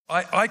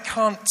I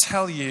can't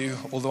tell you,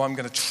 although I'm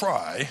going to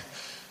try,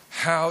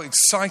 how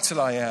excited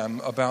I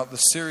am about the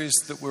series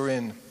that we're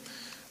in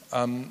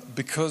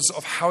because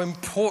of how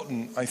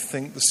important I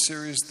think the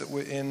series that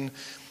we're in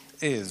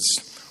is.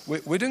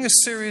 We're doing a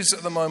series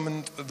at the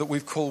moment that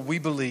we've called We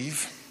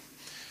Believe,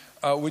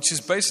 which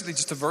is basically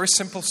just a very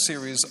simple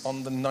series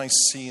on the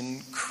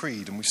Nicene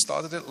Creed, and we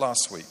started it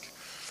last week.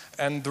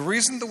 And the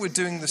reason that we're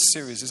doing this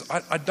series is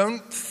I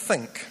don't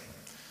think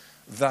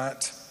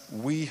that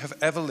we have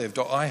ever lived,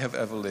 or I have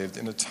ever lived,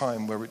 in a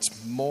time where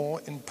it's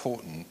more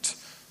important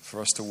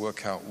for us to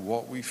work out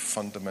what we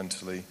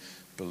fundamentally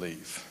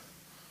believe.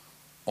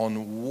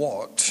 On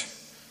what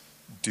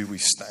do we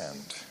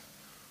stand?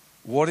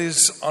 What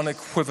is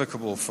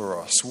unequivocal for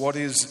us? What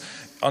is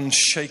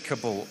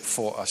unshakable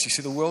for us? You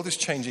see, the world is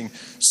changing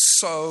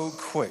so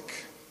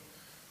quick.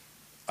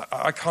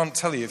 I can't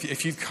tell you,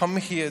 if you've come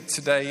here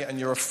today and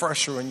you're a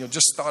fresher and you're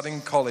just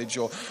starting college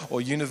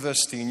or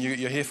university and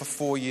you're here for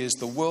 4 years,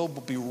 the world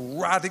will be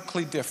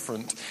radically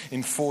different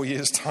in 4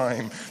 years'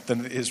 time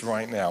than it is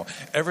right now.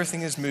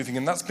 Everything is moving,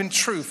 and that's been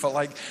true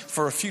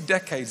for a few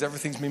decades.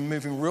 Everything's been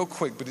moving real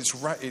quick, but it's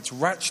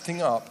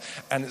ratcheting up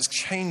and it's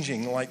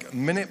changing like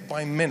minute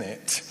by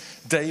minute,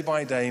 day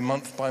by day,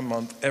 month by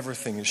month.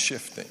 Everything is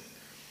shifting.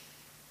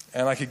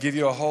 And I could give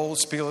you a whole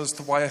spiel as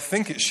to why I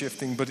think it's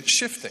shifting, but it's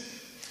shifting.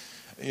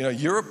 You know,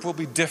 Europe will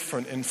be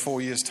different in 4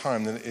 years'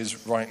 time than it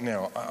is right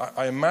now.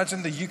 I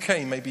imagine the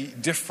UK may be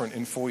different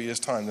in 4 years'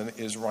 time than it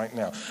is right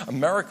now.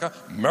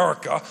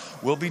 America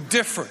will be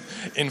different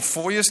in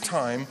 4 years'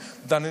 time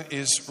than it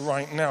is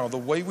right now. The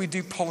way we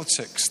do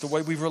politics, the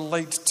way we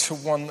relate to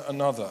one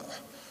another,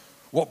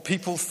 what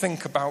people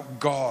think about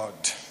God,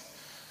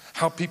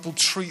 how people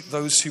treat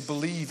those who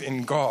believe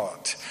in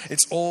God.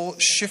 It's all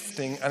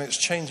shifting and it's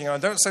changing. And I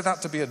don't say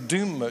that to be a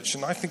doom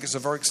merchant. I think it's a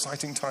very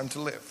exciting time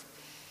to live.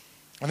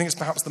 I think it's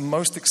perhaps the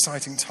most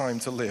exciting time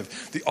to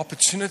live. The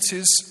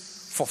opportunities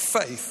for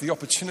faith, the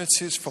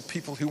opportunities for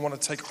people who want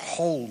to take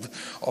hold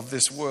of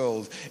this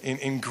world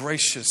in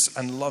gracious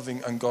and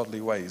loving and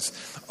godly ways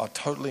are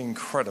totally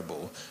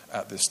incredible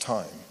at this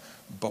time.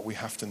 But we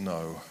have to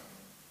know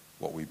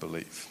what we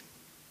believe.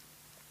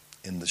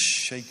 In the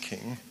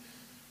shaking,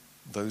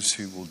 those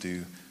who will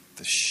do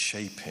the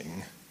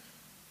shaping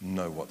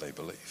know what they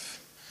believe.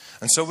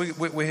 And so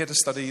we're here to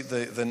study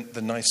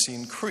the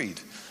Nicene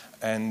Creed.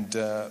 And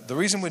the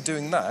reason we're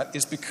doing that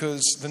is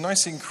because the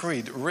Nicene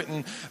Creed,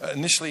 written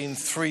initially in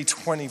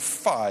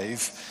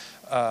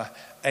 325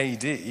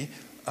 AD,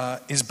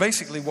 is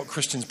basically what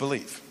Christians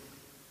believe.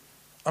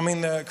 I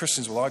mean,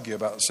 Christians will argue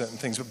about certain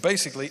things, but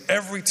basically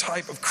every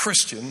type of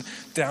Christian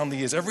down the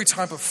years, every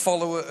type of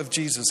follower of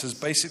Jesus has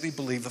basically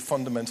believed the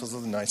fundamentals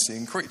of the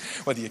Nicene Creed.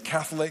 Whether you're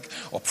Catholic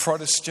or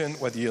Protestant,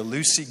 whether you're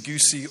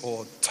loosey-goosey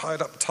or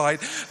tied up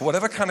tight,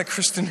 whatever kind of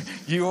Christian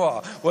you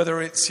are,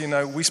 whether it's,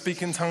 we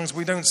speak in tongues,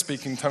 we don't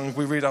speak in tongues,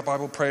 we read our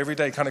Bible, pray every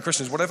day kind of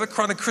Christians, whatever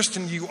kind of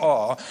Christian you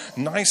are,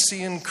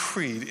 Nicene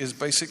Creed is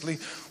basically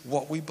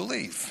what we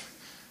believe.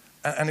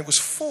 And it was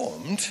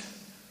formed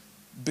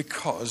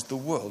because the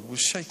world was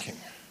shaking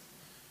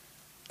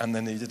and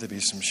there needed to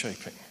be some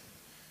shaping.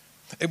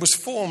 It was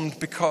formed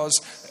because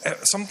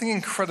something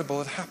incredible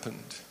had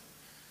happened.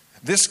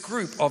 This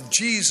group of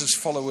Jesus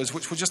followers,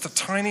 which were just a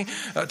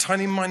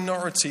tiny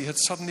minority, had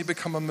suddenly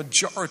become a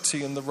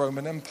majority in the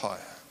Roman Empire.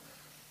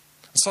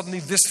 Suddenly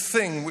this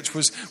thing which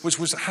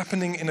was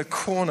happening in a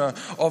corner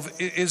of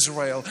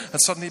Israel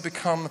had suddenly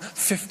become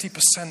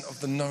 50% of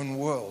the known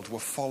world were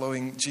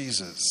following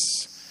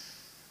Jesus.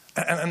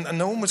 And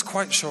no one was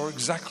quite sure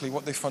exactly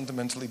what they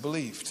fundamentally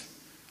believed.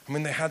 I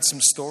mean, they had some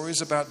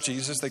stories about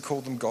Jesus. They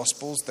called them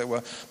Gospels. There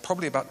were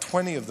probably about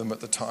 20 of them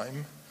at the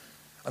time.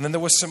 And then there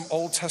was some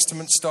Old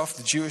Testament stuff,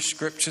 the Jewish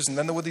scriptures. And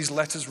then there were these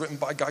letters written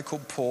by a guy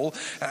called Paul.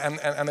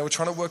 And they were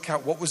trying to work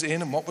out what was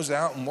in and what was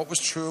out and what was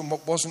true and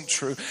what wasn't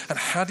true. And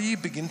how do you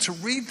begin to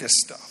read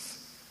this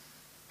stuff?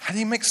 How do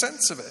you make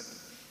sense of it?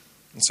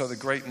 And so the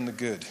great and the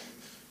good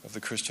of the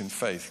Christian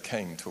faith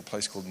came to a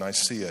place called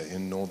Nicaea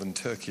in northern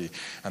Turkey,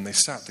 and they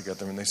sat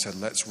together and they said,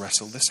 let's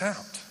wrestle this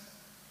out.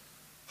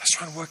 Let's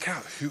try and work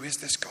out, who is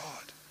this God?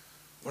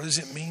 What does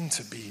it mean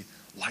to be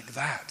like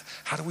that?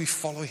 How do we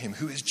follow him?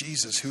 Who is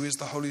Jesus? Who is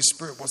the Holy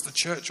Spirit? What's the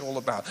church all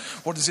about?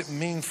 What does it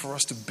mean for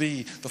us to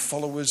be the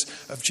followers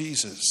of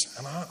Jesus?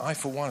 And I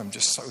for one, am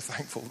just so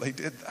thankful they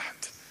did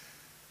that.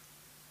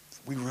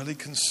 We really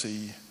can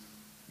see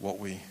what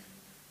we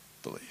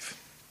believe.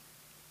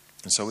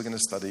 And so we're going to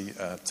study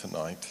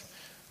tonight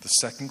the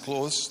second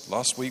clause.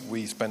 Last week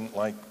we spent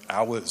like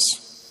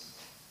hours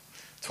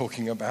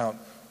talking about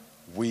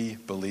we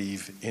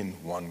believe in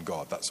one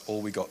God. That's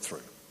all we got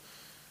through.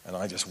 And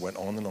I just went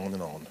on and on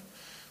and on.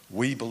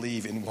 We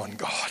believe in one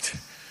God.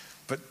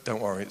 But don't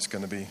worry, it's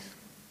going to be,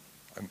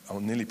 I'll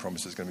nearly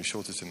promise it's going to be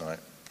shorter tonight.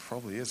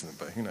 Probably isn't,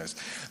 but who knows.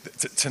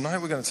 Tonight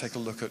we're going to take a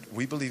look at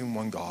we believe in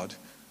one God,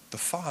 the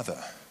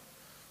Father,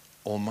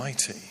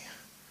 Almighty,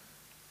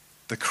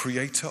 the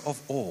creator of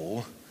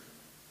all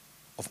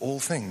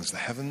things, the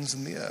heavens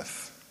and the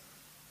earth,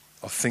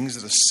 of things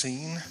that are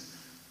seen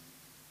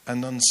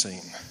and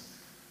unseen,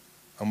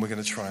 And we're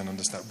going to try and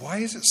understand, why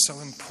is it so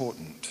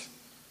important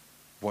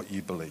what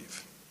you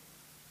believe?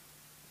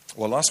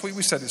 Well, last week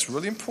we said it's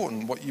really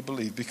important what you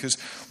believe, because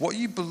what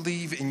you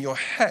believe in your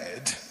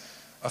head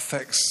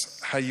affects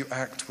how you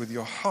act with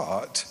your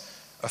heart,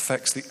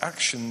 affects the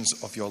actions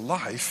of your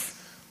life,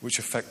 which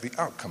affect the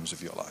outcomes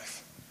of your life.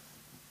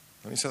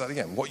 Let me say that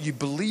again. What you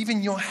believe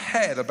in your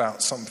head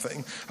about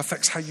something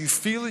affects how you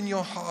feel in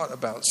your heart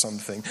about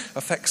something,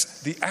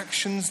 affects the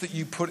actions that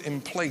you put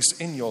in place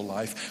in your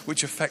life,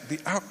 which affect the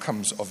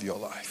outcomes of your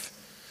life.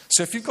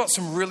 So if you've got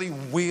some really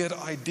weird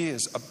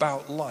ideas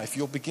about life,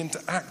 you'll begin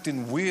to act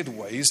in weird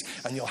ways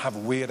and you'll have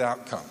weird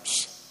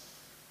outcomes.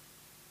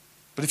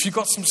 But if you've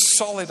got some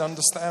solid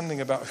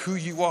understanding about who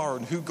you are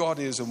and who God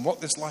is and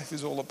what this life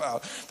is all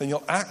about, then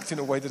you'll act in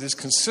a way that is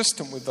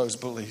consistent with those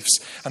beliefs,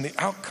 and the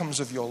outcomes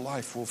of your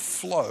life will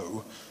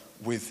flow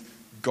with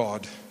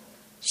God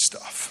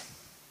stuff.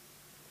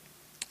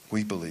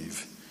 We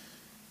believe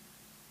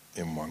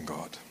in one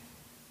God.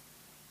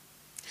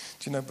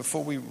 Do you know,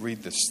 before we read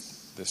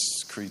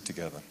this creed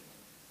together,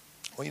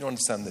 I want you to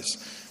understand this.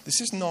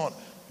 This is not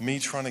me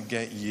trying to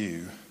get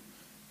you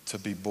to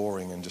be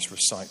boring and just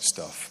recite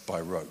stuff by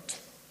rote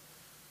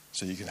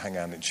so you can hang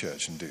out in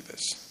church and do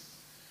this.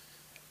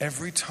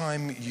 Every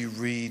time you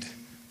read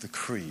the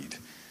creed,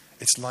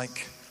 it's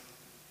like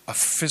a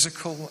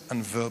physical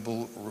and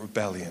verbal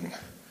rebellion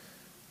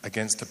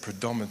against a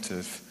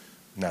predominative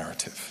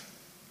narrative.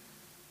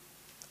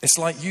 It's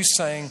like you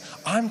saying,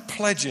 I'm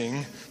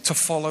pledging to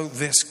follow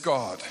this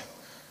God.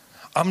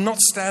 I'm not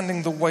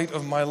standing the weight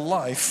of my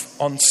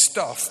life on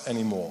stuff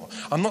anymore.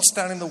 I'm not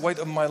standing the weight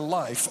of my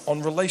life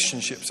on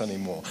relationships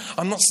anymore.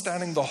 I'm not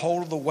standing the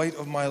whole of the weight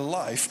of my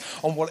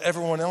life on what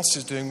everyone else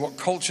is doing, what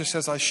culture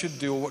says I should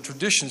do, or what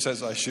tradition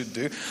says I should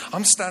do.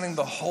 I'm standing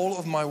the whole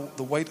of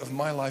the weight of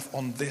my life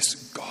on this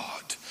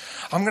God.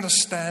 I'm going to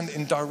stand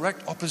in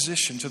direct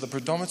opposition to the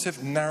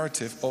predominative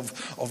narrative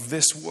of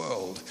this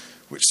world,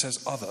 which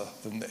says other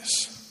than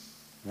this.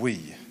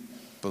 We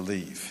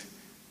believe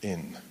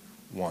in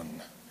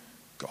one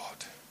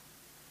God.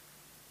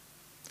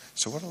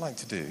 So what I'd like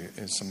to do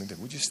is something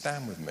different. Would you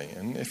stand with me?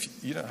 And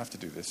if you don't have to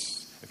do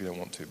this if you don't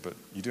want to, but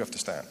you do have to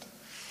stand.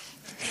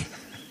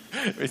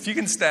 If you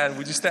can stand,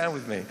 would you stand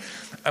with me?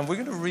 And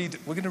we're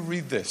going to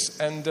read this.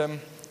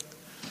 And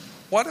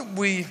why don't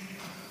we,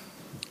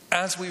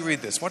 as we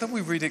read this, why don't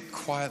we read it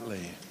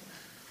quietly?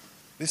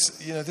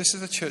 This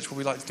is a church where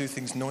we like to do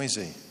things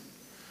noisy.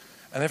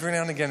 And every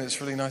now and again,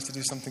 it's really nice to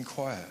do something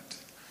quiet.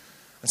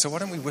 And so why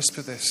don't we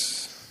whisper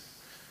this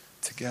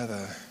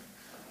together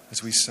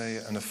as we say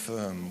and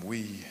affirm,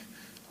 we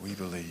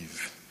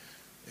believe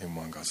in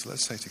one God. So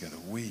let's say together,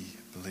 we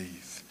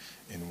believe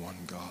in one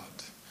God,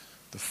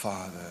 the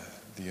Father,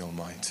 the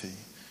Almighty,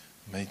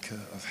 maker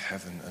of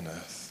heaven and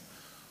earth,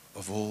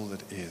 of all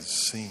that is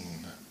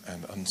seen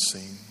and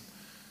unseen.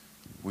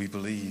 We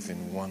believe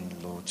in one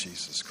Lord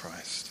Jesus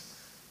Christ,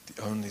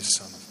 the only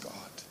Son of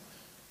God,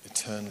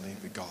 eternally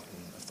begotten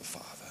of the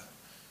Father,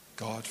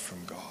 God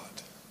from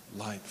God,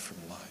 light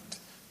from light,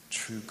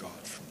 true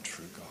God from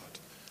true God,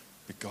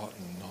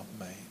 begotten, not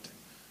made,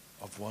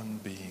 of one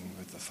being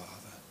with the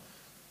Father.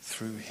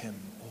 Through him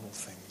all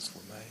things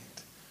were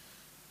made.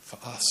 For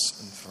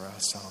us and for our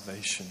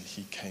salvation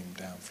he came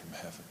down from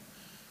heaven,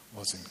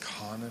 was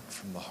incarnate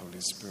from the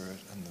Holy Spirit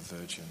and the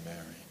Virgin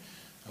Mary,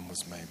 and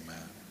was made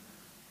man.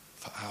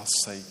 For our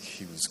sake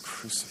he was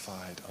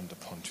crucified under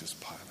Pontius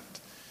Pilate.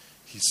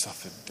 He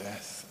suffered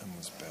death and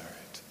was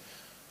buried.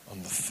 On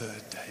the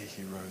third day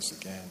he rose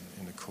again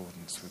in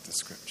accordance with the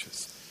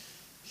Scriptures.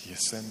 He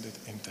ascended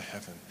into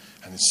heaven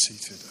and is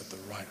seated at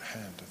the right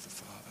hand of the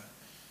Father.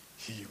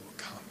 He will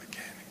come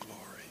again in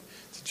glory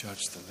to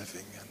judge the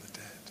living and the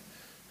dead,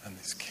 and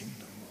his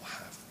kingdom will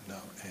have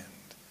no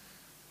end.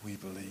 We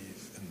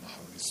believe in the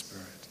Holy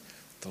Spirit,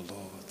 the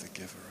Lord, the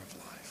giver of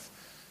life,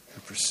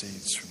 who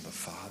proceeds from the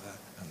Father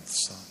and the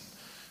Son,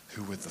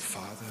 who with the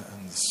Father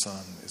and the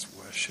Son is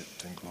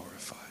worshipped and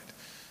glorified,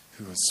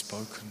 who has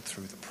spoken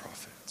through the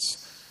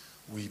prophets.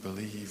 We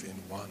believe in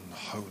one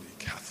holy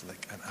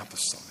Catholic and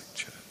apostolic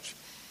church.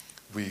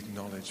 We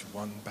acknowledge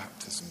one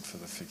baptism for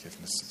the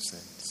forgiveness of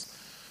sins.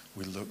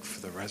 We look for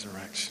the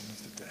resurrection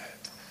of the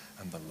dead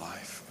and the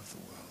life of the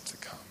world to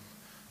come.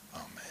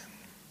 Amen.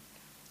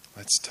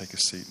 Let's take a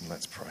seat and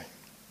let's pray.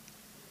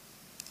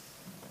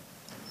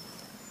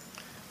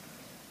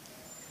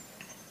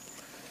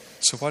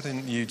 So why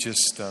didn't you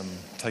just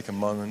take a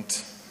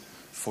moment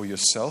for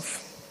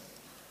yourself?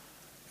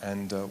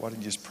 And why don't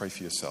you just pray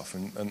for yourself?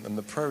 And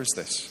the prayer is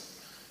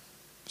this.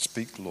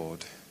 Speak,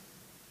 Lord,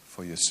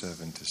 for your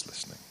servant is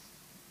listening.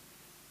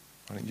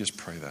 Why don't you just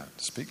pray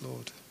that? Speak,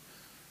 Lord,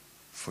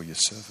 for your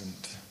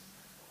servant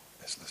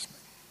is listening.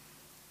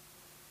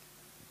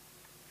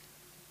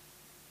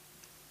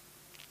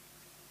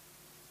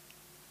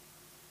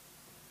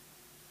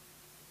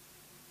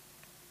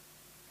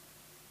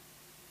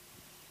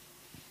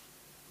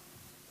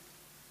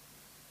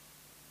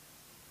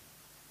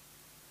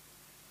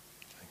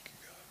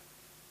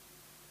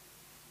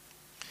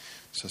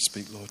 So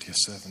speak, Lord, your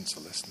servants are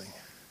listening.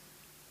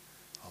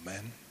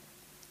 Amen.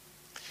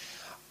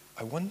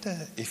 I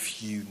wonder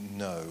if you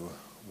know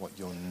what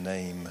your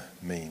name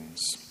means.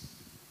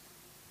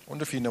 I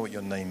wonder if you know what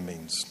your name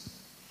means.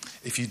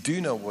 If you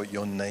do know what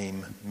your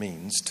name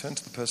means, turn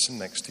to the person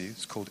next to you.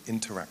 It's called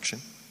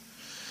interaction.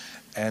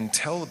 And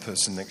tell the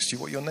person next to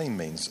you what your name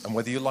means and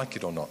whether you like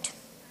it or not.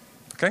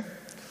 Okay?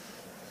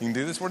 You can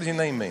do this. What does your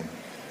name mean?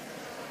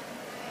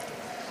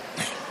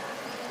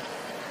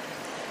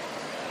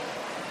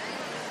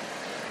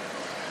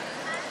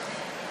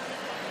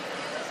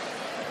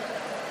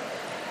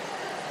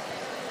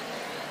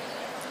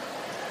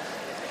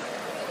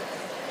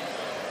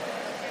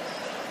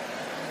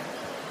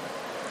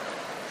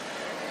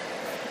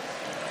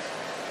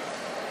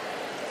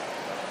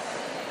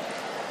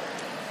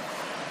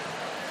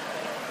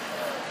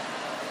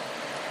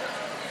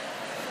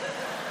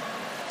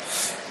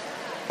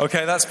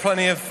 Okay, that's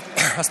plenty of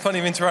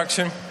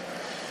interaction.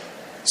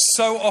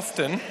 So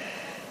often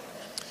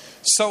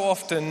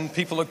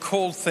people are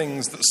called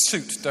things that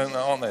suit,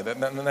 aren't they?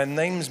 Their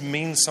names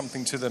mean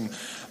something to them,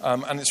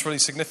 and it's really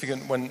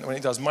significant when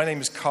it does. My name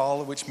is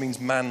Carl, which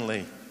means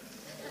manly.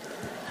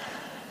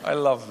 I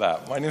love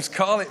that. My name is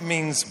Carl, it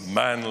means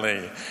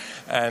manly.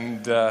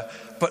 And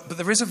but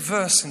there is a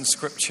verse in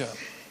Scripture,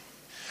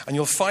 and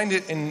you'll find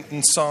it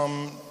in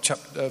Psalm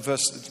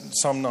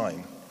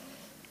 9,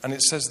 and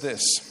it says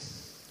this: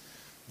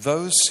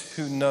 "Those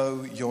who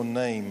know your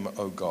name,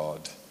 O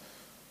God,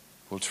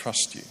 will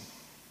trust you."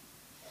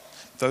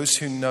 Those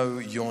who know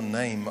your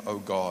name, O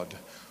God,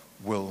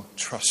 will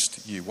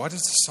trust you. Why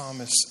does the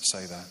psalmist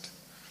say that?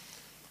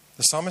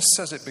 The psalmist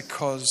says it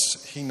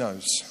because he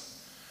knows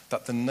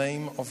that the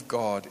name of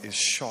God is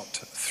shot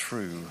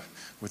through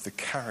with the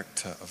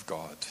character of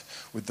God,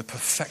 with the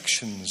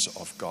perfections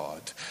of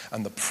God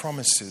and the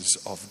promises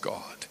of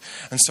God.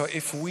 And so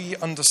if we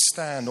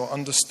understand or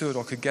understood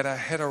or could get our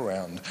head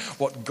around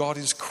what God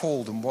is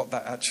called and what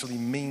that actually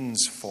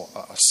means for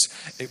us,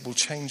 it will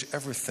change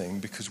everything,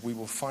 because we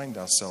will find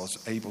ourselves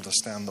able to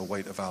stand the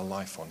weight of our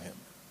life on Him.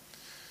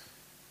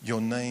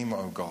 Your name,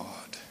 O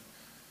God.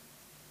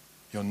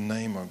 Your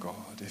name, O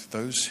God. If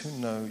those who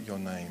know your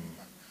name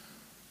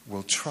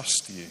will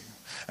trust you.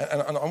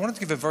 And I wanted to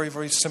give a very,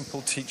 very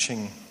simple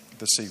teaching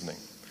this evening.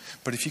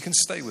 But if you can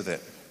stay with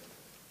it,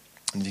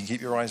 and you can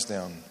keep your eyes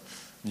down,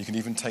 and you can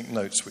even take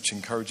notes, which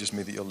encourages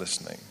me that you're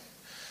listening.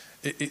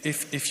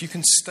 If you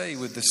can stay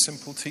with this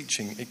simple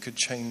teaching, it could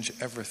change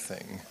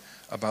everything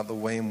about the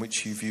way in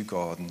which you view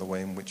God and the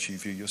way in which you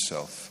view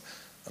yourself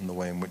and the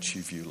way in which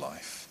you view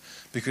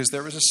life. Because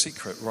there is a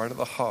secret right at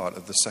the heart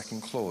of the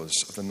second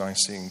clause of the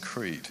Nicene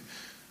Creed,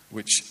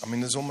 which,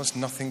 there's almost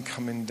nothing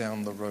coming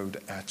down the road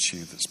at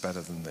you that's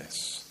better than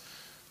this.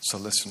 So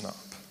listen up.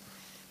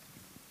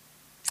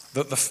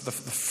 The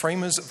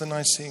framers of the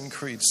Nicene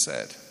Creed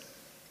said,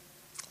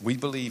 we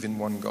believe in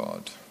one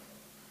God.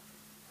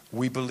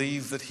 We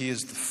believe that He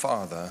is the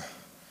Father.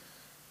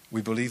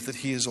 We believe that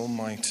He is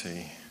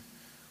almighty.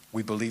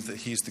 We believe that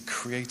He is the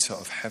creator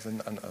of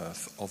heaven and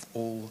earth, of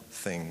all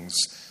things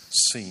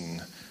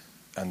seen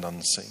and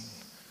unseen.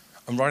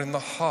 And right in the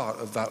heart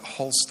of that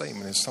whole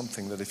statement is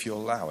something that, if you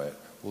allow it,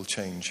 will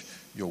change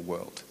your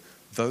world.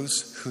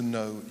 Those who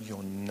know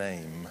your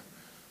name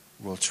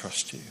will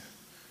trust you.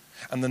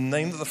 And the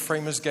name that the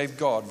framers gave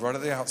God right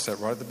at the outset,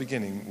 right at the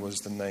beginning, was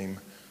the name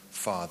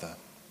Father.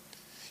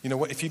 You know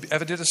what? If you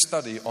ever did a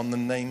study on the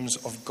names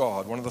of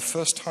God, one of the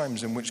first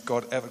times in which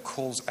God ever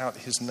calls out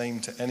His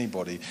name to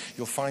anybody,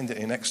 you'll find it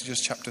in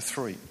Exodus chapter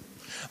 3.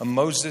 And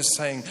Moses is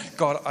saying,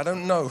 God, I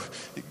don't know.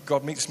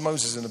 God meets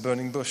Moses in a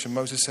burning bush, and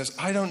Moses says,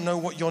 I don't know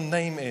what your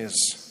name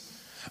is.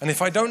 And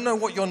if I don't know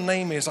what your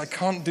name is, I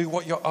can't do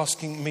what you're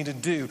asking me to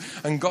do.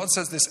 And God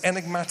says this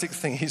enigmatic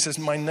thing. He says,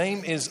 my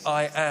name is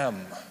I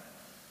am.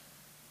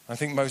 I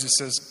think Moses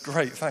says,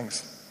 great,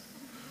 thanks.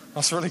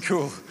 That's really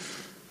cool.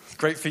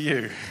 Great for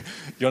you.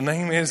 Your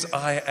name is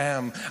I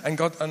am. And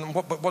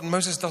what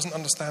Moses doesn't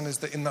understand is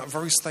that in that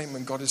very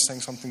statement, God is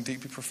saying something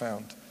deeply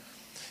profound.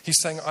 He's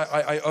saying,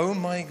 I owe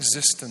my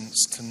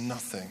existence to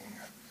nothing.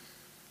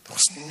 There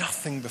was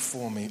nothing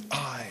before me.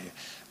 I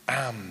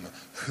am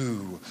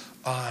who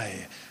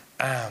I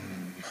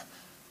am.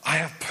 I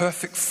have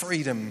perfect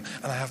freedom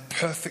and I have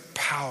perfect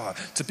power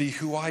to be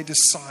who I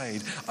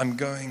decide I'm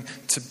going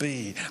to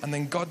be. And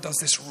then God does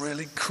this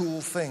really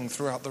cool thing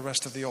throughout the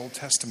rest of the Old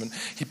Testament.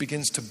 He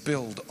begins to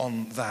build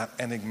on that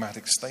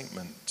enigmatic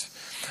statement.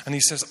 And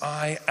He says,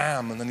 I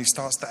am, and then He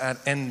starts to add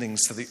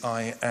endings to the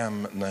I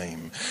am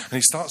name. And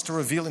He starts to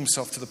reveal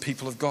Himself to the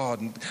people of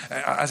God, and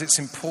as it's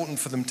important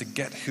for them to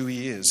get who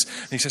He is.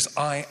 And He says,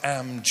 I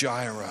am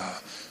Jireh,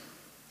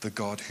 the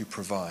God who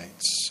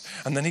provides.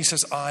 And then He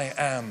says, I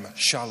am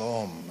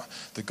Shalom,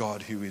 the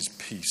God who is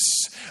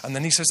peace. And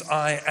then He says,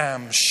 I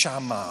am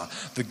Shammah,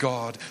 the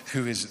God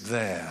who is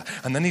there.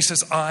 And then He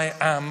says, I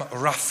am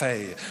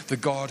Rapha, the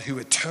God who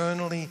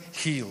eternally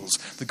heals,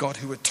 the God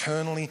who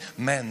eternally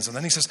mends. And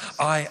then He says,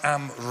 I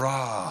am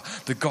Ra,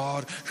 the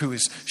God who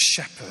is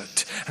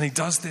shepherd. And He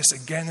does this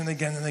again and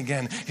again and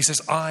again. He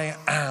says, I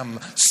am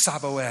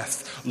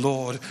Sabaoth,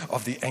 Lord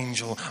of the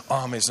angel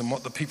armies. And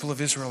what the people of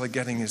Israel are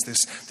getting is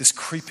this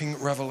creeping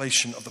sweeping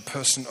revelation of the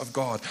person of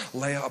God,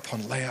 layer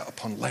upon layer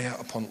upon layer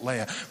upon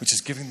layer, which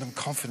is giving them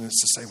confidence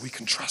to say we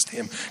can trust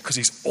him because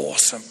he's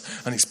awesome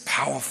and he's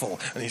powerful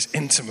and he's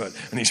intimate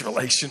and he's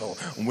relational,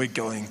 and we're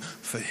going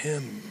for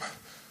him.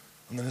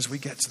 And then as we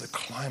get to the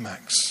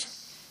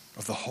climax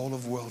of the whole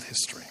of world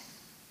history,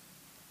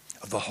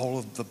 of the whole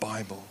of the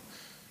Bible,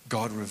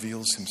 God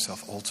reveals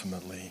himself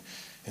ultimately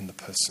in the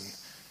person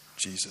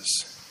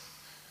Jesus.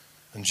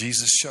 And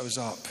Jesus shows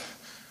up.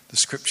 The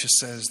scripture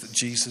says that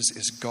Jesus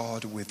is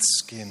God with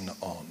skin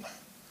on.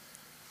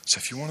 So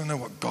if you want to know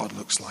what God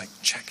looks like,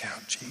 check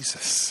out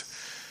Jesus.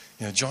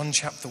 You know, John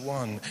chapter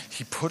 1,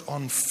 he put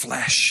on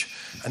flesh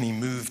and he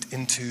moved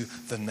into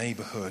the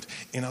neighborhood.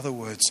 In other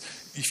words,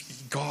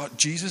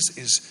 Jesus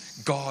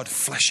is God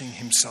fleshing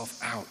himself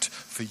out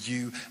for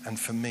you and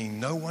for me.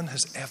 No one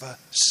has ever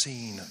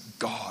seen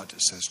God,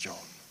 says John.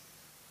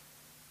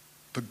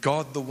 But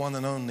God, the one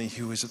and only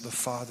who is at the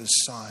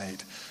Father's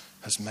side,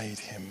 has made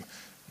him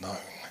known.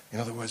 In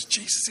other words,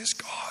 Jesus is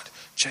God.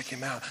 Check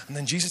him out. And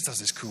then Jesus does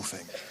this cool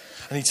thing.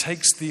 And he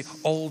takes the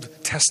Old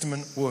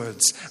Testament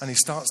words and he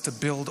starts to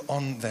build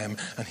on them.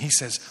 And he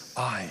says,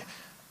 I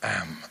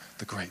am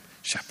the great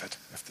shepherd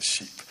of the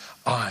sheep.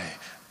 I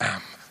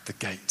am the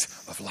gate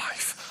of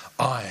life.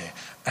 I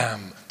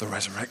am the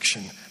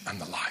resurrection and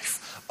the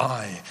life.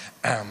 I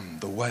am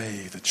the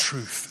way, the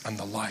truth, and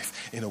the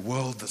life. In a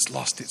world that's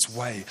lost its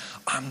way,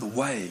 I'm the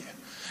way.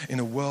 In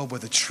a world where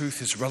the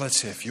truth is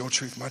relative, your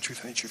truth, my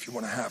truth, any truth you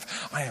want to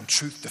have, I am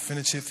truth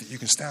definitive that you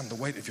can stand the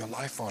weight of your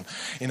life on.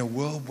 In a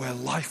world where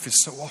life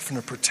is so often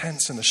a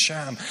pretense and a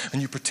sham, and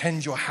you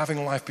pretend you're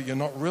having life, but you're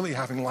not really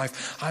having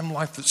life, I'm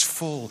life that's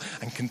full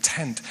and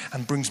content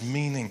and brings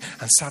meaning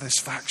and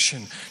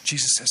satisfaction.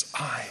 Jesus says,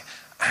 I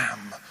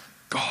am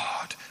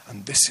God,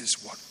 and this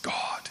is what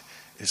God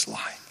is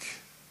like.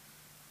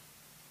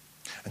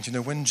 And you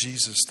know, when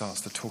Jesus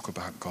starts to talk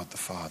about God the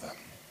Father,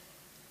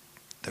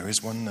 there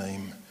is one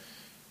name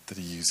that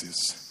he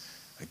uses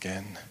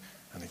again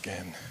and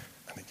again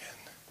and again.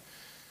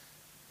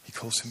 He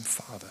calls him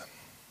Father.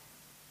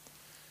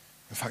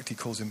 In fact, he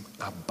calls him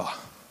Abba.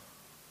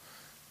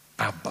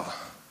 Abba.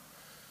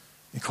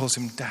 He calls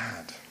him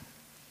Dad.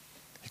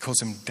 He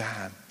calls him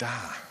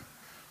Dada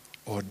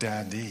or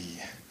Daddy.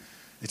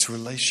 It's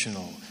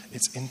relational.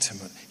 It's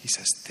intimate. He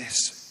says,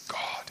 this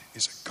God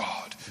is a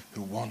God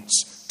who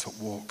wants to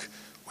walk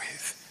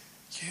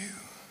with you.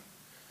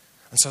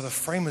 And so the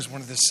framers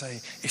wanted to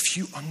say, if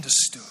you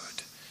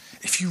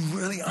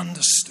really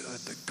understood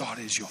that God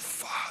is your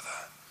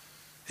Father,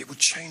 it would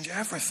change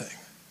everything.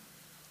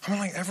 I mean,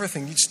 like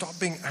everything. You'd stop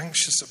being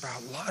anxious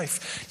about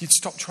life. You'd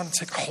stop trying to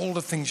take hold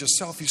of things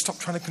yourself. You'd stop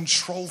trying to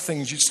control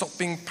things. You'd stop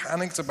being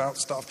panicked about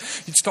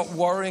stuff. You'd stop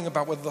worrying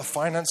about whether the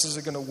finances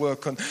are going to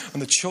work and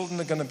the children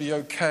are going to be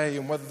okay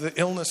and whether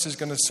the illness is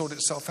going to sort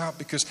itself out,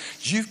 because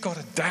you've got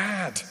a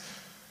dad.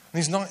 And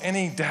he's not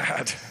any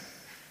dad.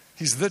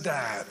 He's the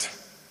dad.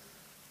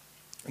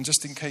 And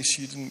just in case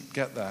you didn't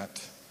get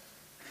that,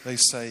 they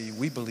say,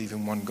 we believe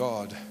in one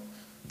God,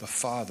 the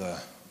Father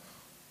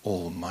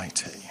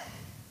Almighty.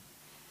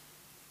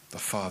 The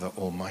Father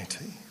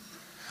Almighty.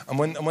 And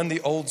when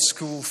the old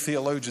school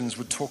theologians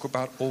would talk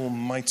about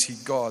Almighty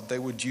God, they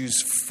would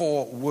use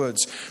 4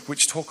 words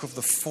which talk of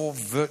the 4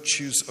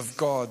 virtues of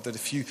God, that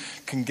if you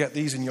can get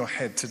these in your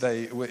head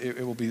today, it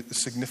will be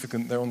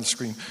significant. They're on the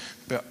screen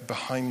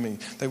behind me.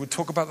 They would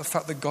talk about the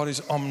fact that God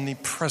is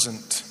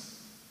omnipresent.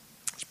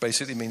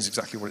 Basically means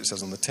exactly what it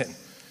says on the tin.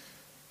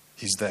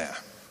 He's there,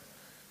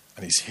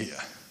 and he's here,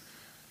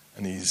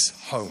 and he's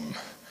home,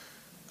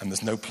 and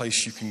there's no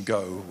place you can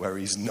go where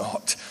he's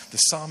not. The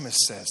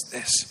psalmist says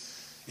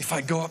this: if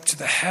I go up to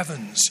the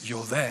heavens,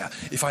 you're there.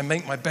 If I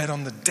make my bed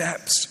on the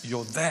depths,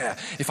 you're there.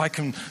 If I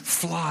can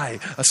fly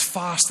as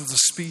fast as the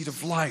speed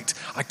of light,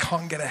 I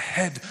can't get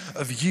ahead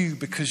of you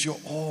because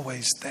you're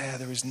always there.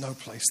 There is no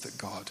place that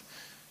God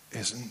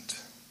isn't.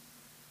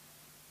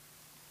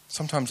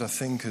 Sometimes I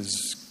think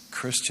as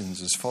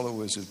Christians, as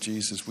followers of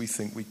Jesus, we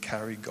think we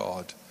carry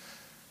God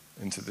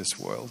into this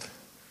world.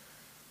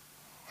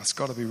 That's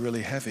got to be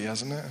really heavy,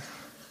 hasn't it?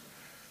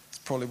 It's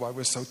probably why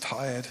we're so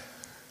tired.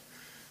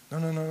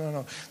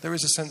 No. There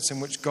is a sense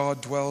in which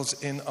God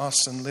dwells in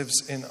us and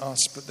lives in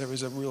us, but there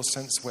is a real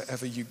sense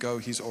wherever you go,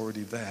 he's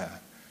already there.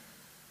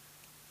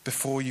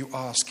 Before you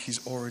ask,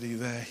 he's already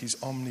there.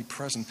 He's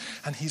omnipresent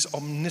and he's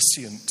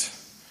omniscient,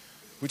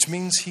 which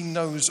means he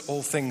knows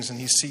all things and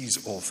he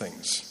sees all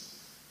things.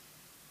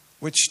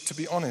 Which, to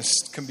be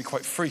honest, can be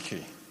quite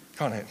freaky,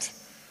 can't it?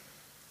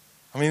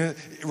 I mean,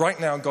 right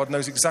now, God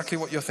knows exactly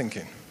what you're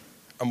thinking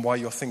and why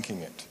you're thinking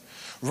it.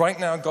 Right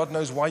now, God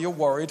knows why you're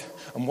worried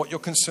and what you're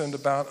concerned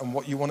about and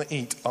what you want to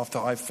eat after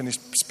I've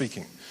finished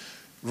speaking.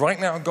 Right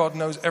now, God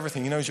knows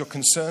everything. He knows your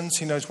concerns.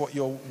 He knows what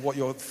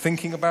you're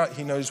thinking about.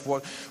 He knows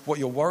what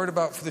you're worried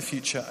about for the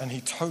future, and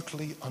he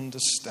totally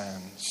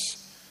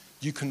understands.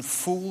 You can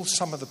fool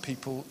some of the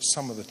people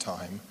some of the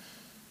time,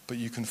 but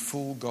you can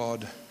fool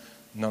God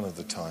none of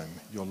the time.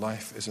 Your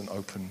life is an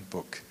open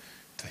book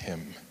to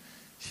him.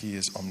 He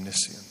is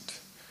omniscient.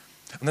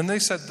 And then they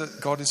said that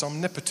God is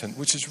omnipotent,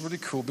 which is really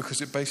cool because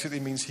it basically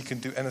means he can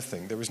do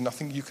anything. There is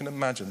nothing you can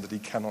imagine that he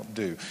cannot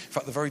do. In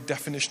fact, the very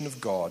definition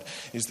of God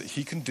is that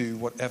he can do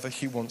whatever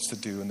he wants to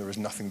do, and there is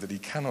nothing that he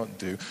cannot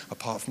do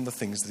apart from the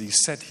things that he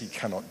said he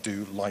cannot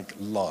do, like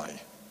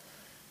lie.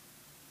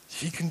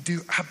 He can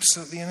do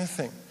absolutely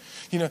anything.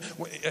 You know,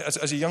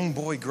 as a young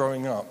boy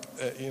growing up,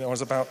 I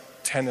was about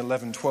 10,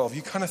 11, 12,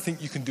 you kind of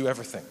think you can do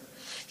everything.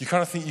 You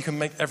kind of think you can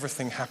make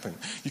everything happen.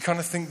 You kind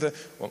of think that,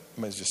 well,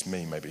 it's just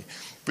me maybe,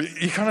 but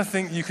you kind of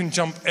think you can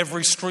jump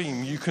every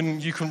stream. You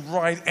can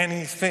ride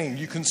anything.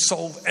 You can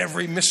solve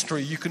every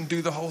mystery. You can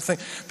do the whole thing.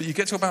 But you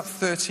get to about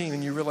 13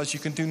 and you realize you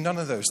can do none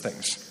of those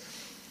things.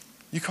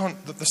 You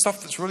can't, the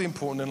stuff that's really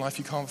important in life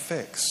you can't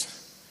fix.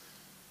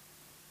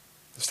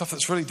 The stuff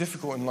that's really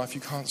difficult in life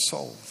you can't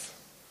solve.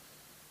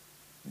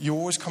 You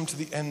always come to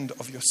the end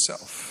of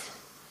yourself.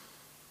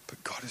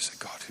 But God is a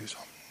God who's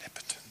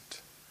omnipotent.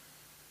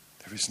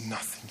 There is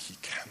nothing he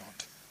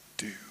cannot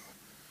do.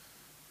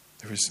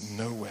 There is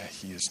nowhere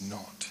he is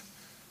not.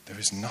 There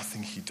is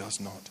nothing he does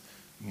not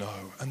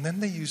know. And then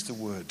they use the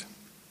word.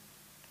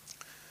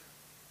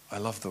 I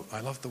love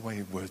the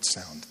way words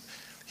sound.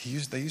 They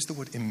use the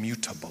word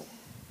immutable,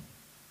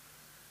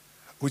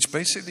 which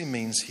basically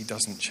means he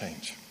doesn't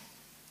change.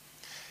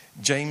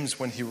 James,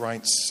 when he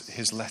writes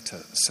his letter,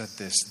 said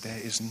this: there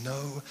is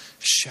no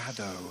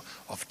shadow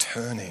of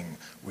turning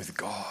with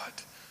God,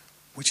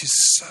 which is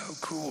so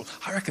cool.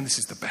 I reckon this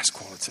is the best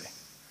quality.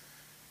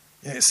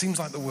 Yeah, it seems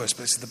like the worst,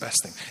 but it's the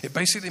best thing. It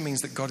basically means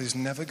that God is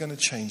never going to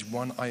change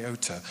one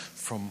iota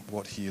from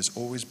what he has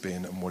always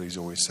been and what he's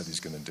always said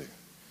he's going to do.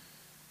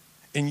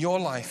 In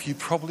your life, you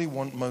probably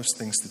want most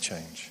things to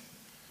change.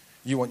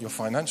 You want your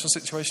financial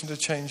situation to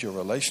change, your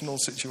relational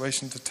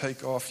situation to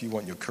take off, you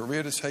want your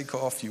career to take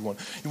off, you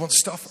want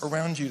stuff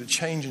around you to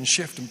change and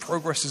shift, and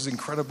progress is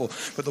incredible.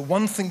 But the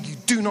one thing you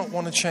do not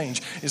want to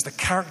change is the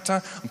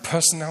character and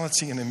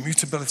personality and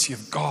immutability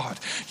of God.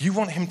 You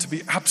want him to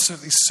be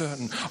absolutely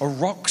certain, a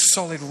rock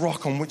solid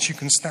rock on which you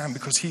can stand,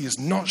 because he is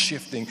not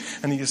shifting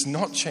and he is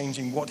not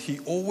changing. What he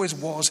always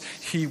was,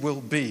 he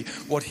will be.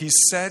 What he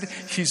said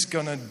he's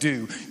going to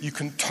do, you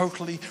can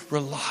totally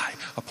rely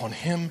upon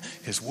him,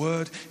 his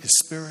word, his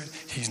spirit.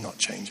 He's not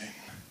changing.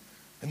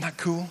 Isn't that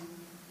cool?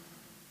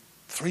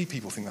 3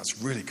 people think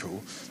that's really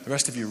cool. The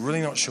rest of you are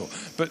really not sure.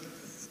 But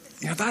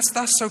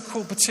that's so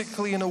cool,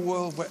 particularly in a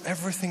world where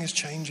everything is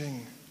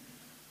changing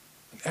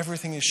and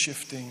everything is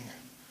shifting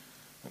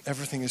and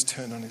everything is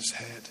turned on its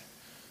head.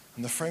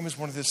 And the framers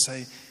wanted to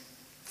say,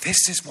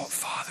 this is what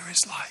Father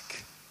is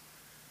like.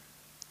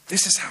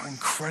 This is how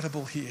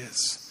incredible he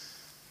is.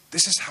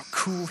 This is how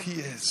cool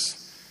he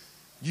is.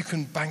 You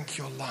can bank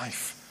your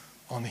life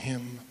on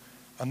him.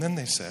 And then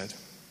they said,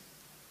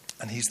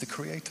 and he's the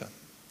creator.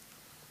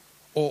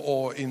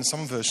 Or in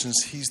some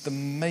versions, he's the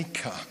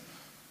maker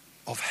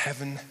of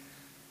heaven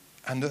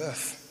and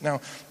earth. Now,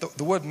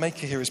 the word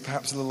maker here is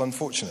perhaps a little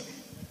unfortunate.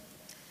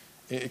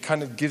 It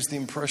kind of gives the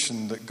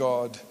impression that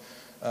God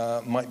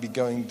might be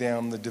going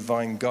down the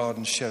divine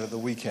garden shed at the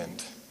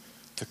weekend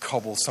to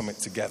cobble something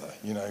together.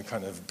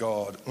 Kind of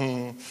God,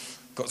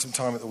 got some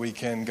time at the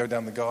weekend, go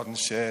down the garden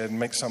shed,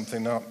 make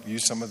something up,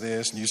 use some of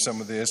this and use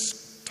some of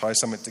this, tie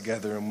something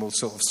together and we'll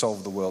sort of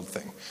solve the world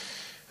thing.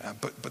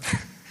 But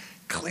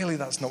clearly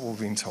that's not what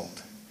we're being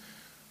told.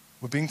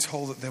 We're being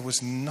told that there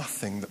was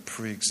nothing that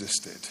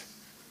pre-existed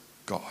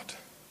God.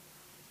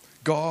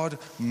 God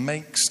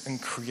makes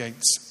and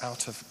creates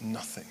out of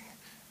nothing.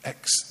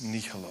 Ex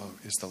nihilo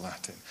is the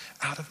Latin.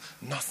 Out of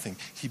nothing.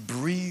 He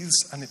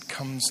breathes and it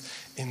comes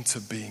into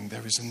being.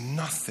 There is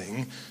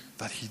nothing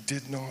that he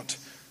did not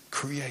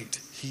create.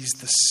 He's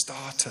the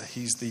starter.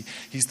 He's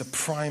the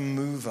prime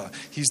mover.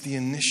 He's the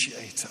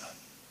initiator.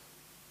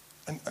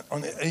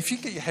 And if you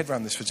can get your head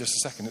around this for just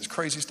a second, it's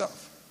crazy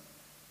stuff.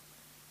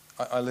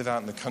 I live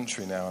out in the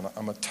country now, and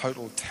I'm a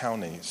total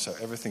townie, so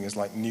everything is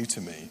like new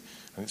to me,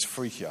 and it's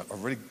freaky. I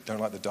really don't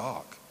like the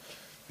dark.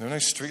 There are no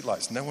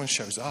streetlights. No one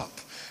shows up.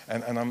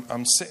 And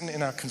I'm sitting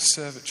in our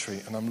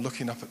conservatory, and I'm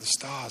looking up at the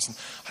stars, and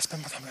I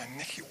spend my time going,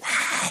 Nikki,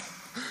 wow,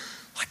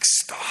 like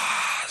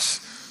stars.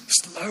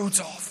 There's loads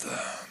of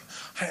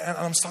them. And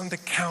I'm starting to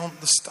count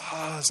the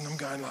stars, and I'm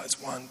going like,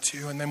 it's 1,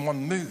 2, and then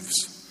one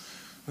moves.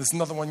 There's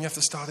another one, you have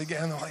to start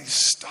again. They're like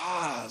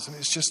stars, and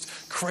it's just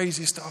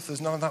crazy stuff.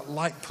 There's none of that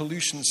light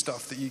pollution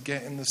stuff that you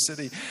get in the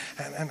city.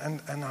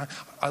 And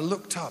I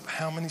looked up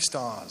how many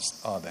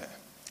stars are there.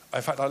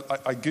 In fact,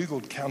 I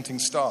Googled counting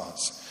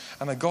stars,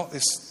 and I got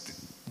this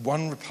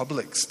One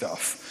Republic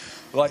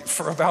stuff, like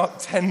for about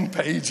 10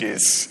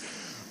 pages,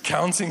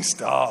 counting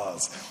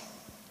stars.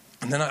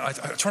 And then I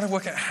try to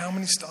work out how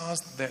many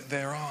stars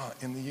there are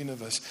in the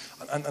universe.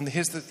 And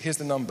here's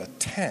the number,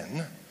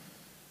 10.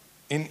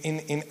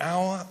 In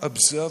our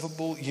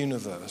observable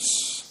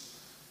universe,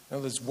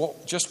 there's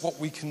just what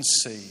we can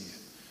see,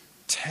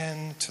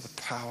 10 to the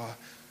power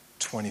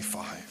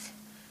 25,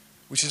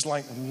 which is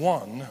like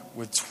 1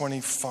 with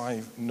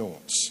 25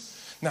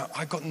 noughts. Now,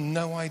 I've got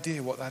no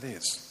idea what that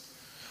is.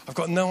 I've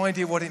got no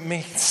idea what it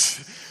means.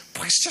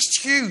 But it's just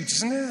huge,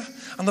 isn't it?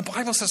 And the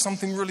Bible says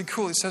something really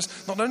cool. It says,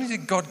 not only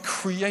did God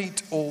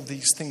create all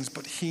these things,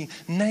 but he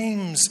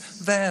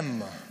names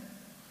them.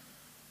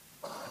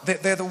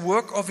 They're the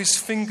work of his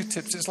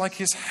fingertips. It's like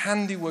his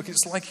handiwork.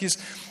 It's like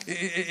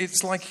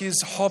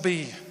his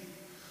hobby.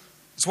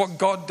 It's what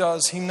God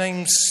does. He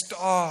names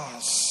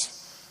stars.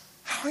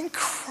 How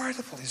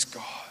incredible is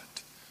God?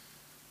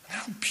 And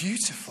how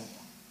beautiful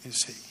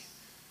is he?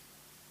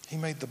 He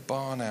made the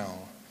barn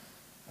owl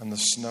and the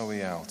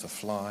snowy owl to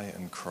fly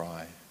and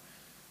cry,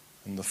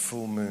 and the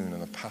full moon and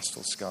the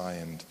pastel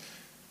sky,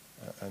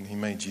 and he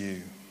made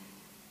you.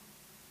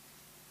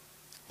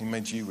 He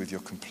made you with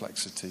your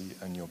complexity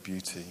and your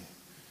beauty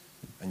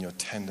and your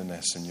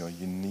tenderness and your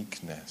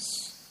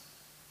uniqueness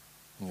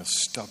and your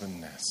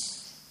stubbornness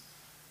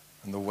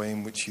and the way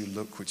in which you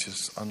look, which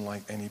is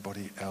unlike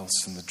anybody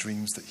else, and the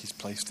dreams that he's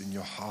placed in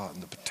your heart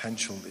and the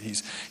potential that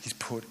he's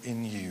put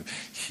in you.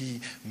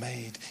 He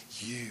made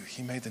you.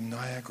 He made the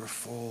Niagara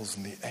Falls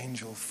and the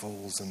Angel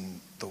Falls and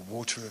the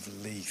Water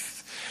of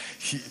Leith.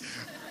 He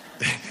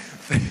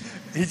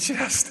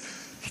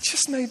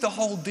just made the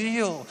whole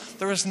deal.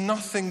 There is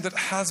nothing that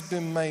has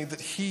been made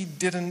that he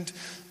didn't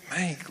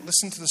make.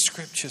 Listen to the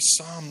scriptures,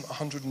 Psalm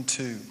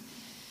 102.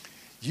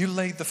 You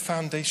laid the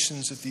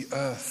foundations of the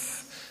earth,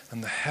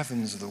 and the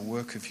heavens are the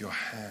work of your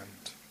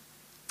hand.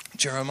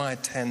 Jeremiah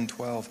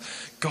 10:12.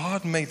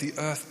 God made the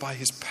earth by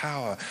his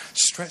power,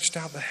 stretched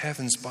out the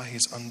heavens by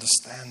his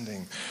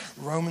understanding.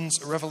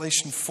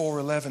 Revelation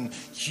 4:11.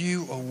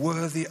 You are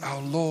worthy,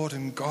 our Lord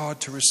and God,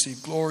 to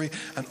receive glory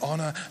and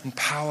honor and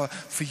power,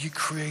 for you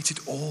created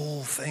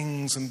all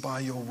things, and by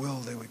your will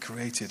they were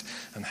created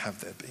and have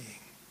their being.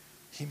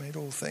 He made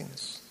all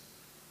things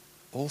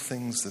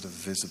that are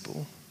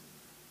visible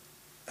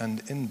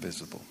and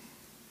invisible.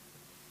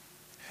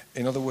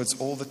 In other words,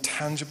 all the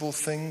tangible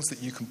things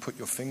that you can put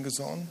your fingers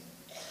on,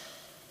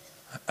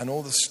 and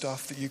all the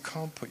stuff that you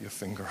can't put your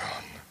finger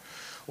on.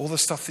 All the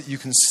stuff that you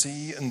can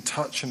see and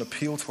touch and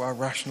appeal to our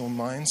rational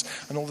minds,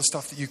 and all the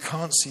stuff that you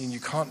can't see and you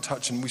can't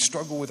touch, and we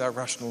struggle with our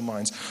rational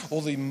minds.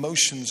 All the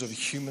emotions of a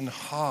human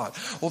heart,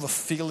 all the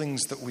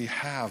feelings that we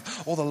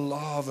have, all the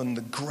love and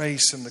the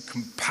grace and the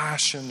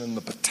compassion and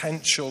the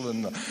potential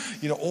and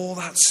all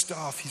that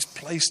stuff he's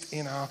placed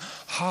in our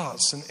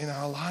hearts and in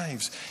our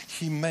lives.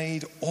 He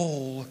made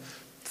all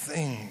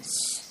things.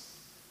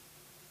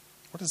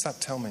 What does that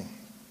tell me?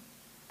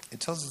 It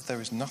tells us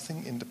there is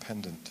nothing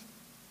independent.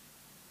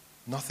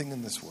 Nothing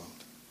in this world.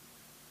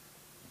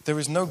 There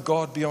is no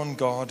God beyond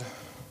God.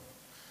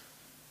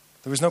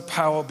 There is no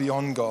power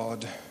beyond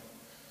God.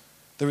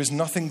 There is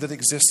nothing that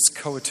exists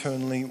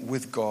co-eternally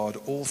with God.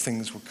 All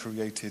things were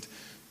created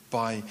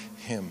by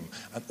him,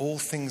 and all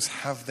things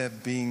have their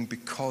being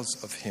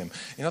because of him.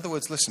 In other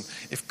words, listen,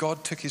 if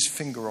God took his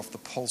finger off the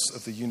pulse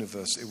of the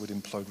universe, it would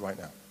implode right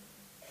now.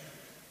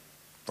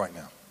 Right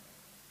now.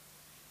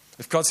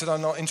 If God said,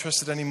 I'm not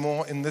interested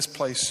anymore in this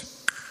place,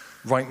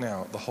 right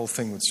now, the whole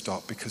thing would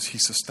stop, because he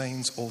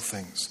sustains all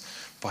things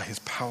by his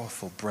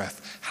powerful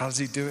breath. How does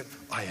he do it?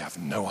 I have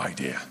no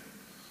idea.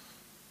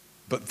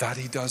 But that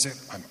he does it,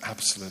 I'm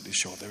absolutely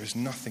sure. There is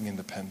nothing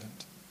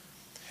independent.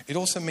 It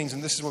also means,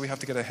 and this is where we have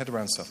to get our head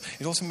around stuff,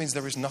 it also means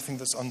there is nothing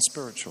that's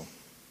unspiritual.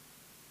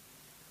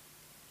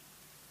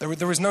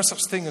 There is no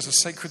such thing as a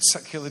sacred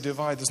secular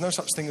divide. There's no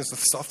such thing as the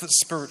stuff that's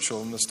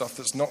spiritual and the stuff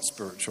that's not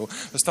spiritual,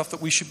 the stuff that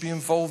we should be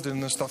involved in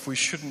and the stuff we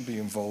shouldn't be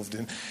involved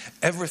in.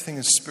 Everything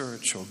is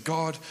spiritual.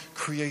 God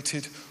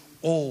created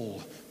all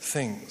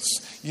things.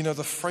 You know,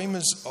 the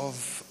framers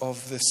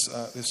of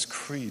this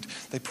creed,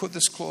 they put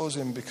this clause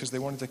in because they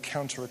wanted to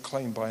counter a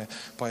claim by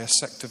a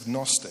sect of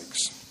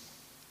Gnostics,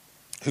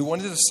 who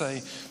wanted to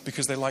say,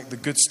 because they liked the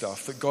good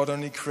stuff, that God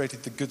only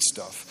created the good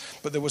stuff.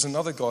 But there was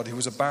another God who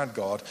was a bad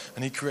God,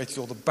 and he created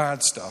all the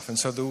bad stuff. And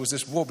so there was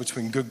this war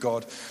between good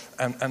God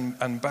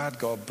and bad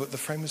God. But the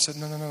framers said,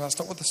 no, that's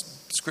not what the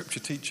scripture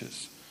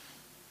teaches.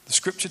 The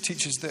scripture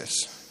teaches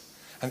this.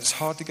 And it's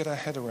hard to get our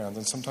head around,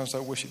 and sometimes I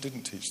wish it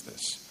didn't teach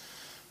this.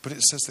 But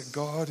it says that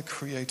God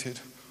created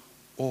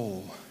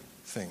all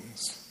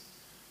things.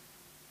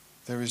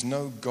 There is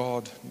no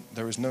God,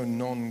 there is no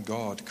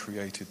non-God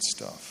created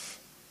stuff.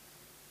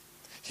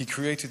 He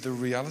created the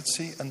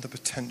reality and the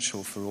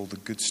potential for all the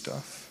good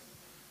stuff.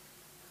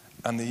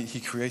 And he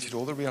created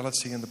all the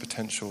reality and the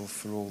potential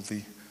for all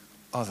the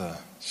other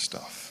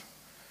stuff.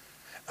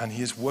 And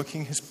he is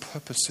working his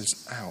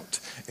purposes out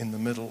in the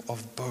middle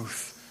of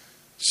both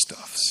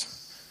stuffs.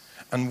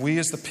 And we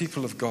as the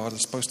people of God are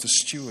supposed to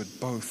steward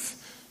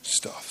both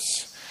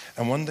stuffs.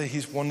 And one day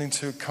he's wanting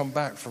to come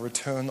back for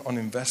return on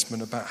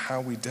investment about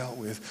how we dealt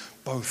with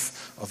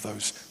both of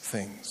those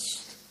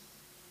things.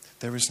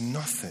 There is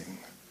nothing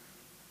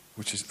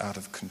which is out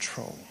of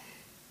control.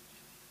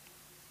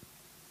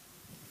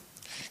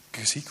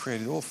 Because he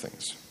created all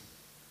things.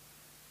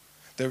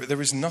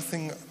 There is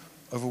nothing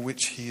over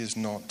which he is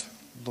not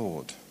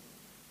Lord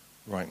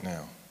right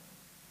now.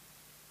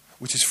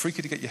 Which is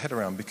freaky to get your head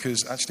around,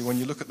 because actually when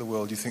you look at the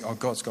world you think, oh,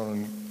 God's gone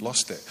and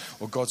lost it,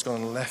 or God's gone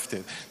and left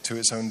it to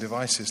its own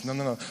devices.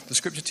 No. The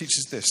scripture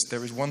teaches this.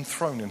 There is one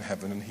throne in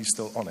heaven and he's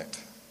still on it.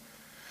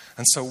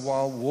 And so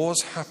while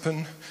wars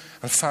happen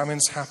and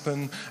famines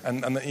happen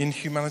and the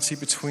inhumanity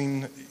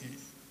between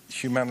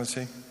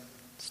humanity,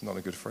 it's not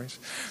a good phrase,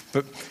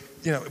 but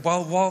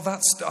while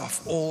that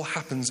stuff all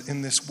happens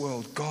in this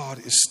world, God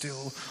is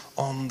still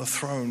on the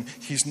throne.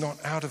 He's not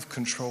out of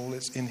control.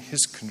 It's in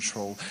his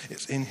control.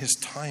 It's in his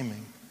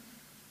timing.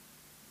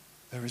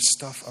 There is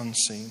stuff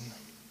unseen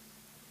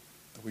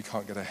that we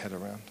can't get our head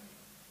around.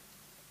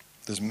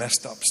 There's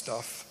messed up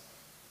stuff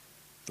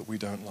that we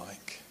don't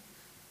like.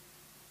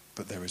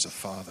 But there is a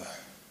Father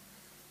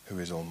who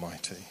is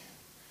almighty,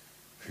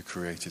 who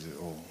created it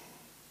all.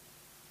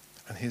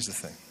 And here's the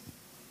thing.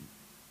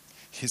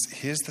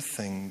 Here's the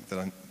thing that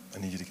I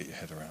need you to get your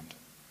head around.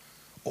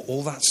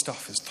 All that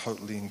stuff is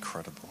totally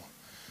incredible.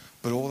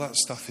 But all that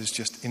stuff is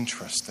just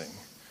interesting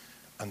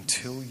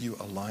until you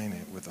align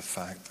it with the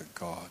fact that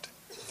God,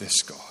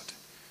 this God,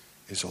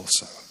 is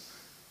also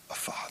a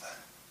Father.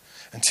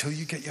 Until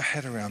you get your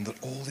head around that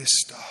all this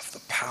stuff, the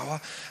power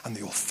and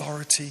the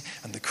authority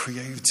and the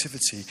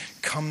creativity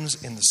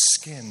comes in the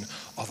skin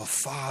of a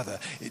Father,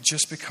 it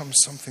just becomes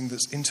something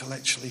that's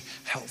intellectually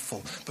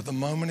helpful. But the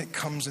moment it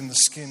comes in the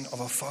skin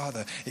of a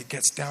Father, it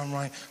gets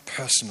downright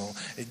personal.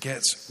 It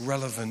gets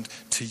relevant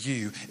to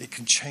you. It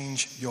can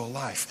change your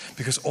life.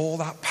 Because all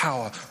that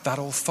power, that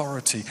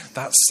authority,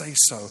 that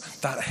say-so,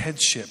 that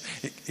headship,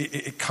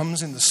 it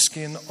comes in the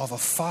skin of a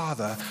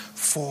Father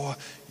for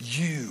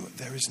you.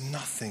 There is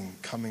nothing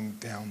coming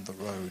down the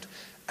road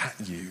at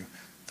you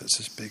that's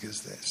as big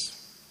as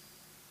this.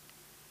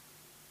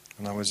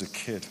 When I was a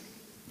kid,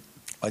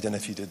 I don't know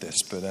if you did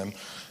this, but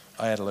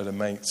I had a load of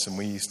mates, and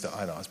we used to,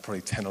 I was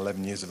probably 10,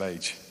 11 years of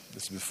age.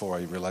 This is before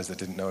I realized I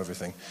didn't know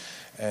everything.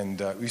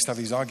 And we used to have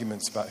these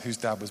arguments about whose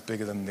dad was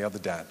bigger than the other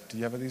dad. Do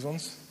you ever these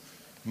ones?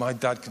 My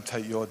dad can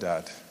take your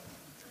dad.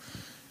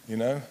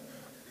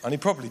 And he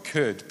probably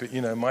could, but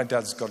my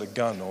dad's got a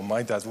gun, or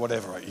my dad's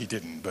whatever. He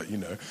didn't, but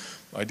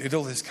I did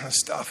all this kind of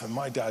stuff, and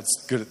my dad's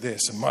good at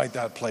this, and my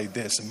dad played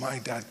this, and my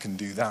dad can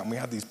do that. And we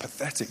had these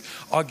pathetic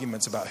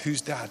arguments about whose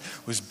dad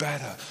was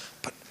better.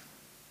 But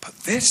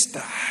this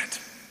dad,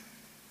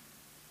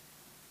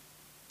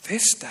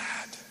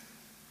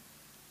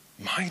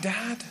 my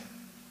dad,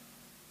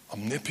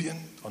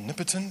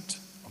 omnipotent,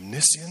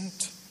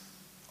 omniscient,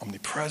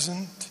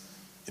 omnipresent,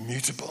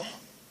 immutable,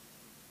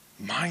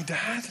 my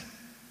dad.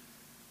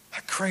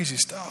 That crazy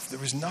stuff.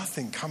 There is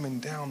nothing coming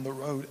down the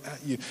road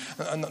at you.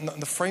 And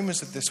the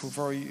framers of this were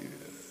very,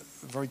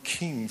 very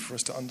keen for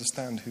us to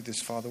understand who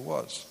this Father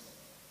was.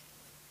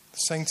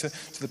 Saying to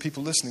the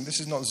people listening, this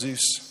is not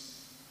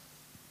Zeus.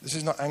 This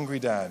is not angry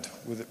dad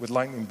with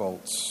lightning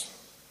bolts.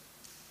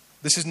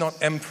 This is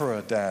not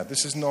emperor dad.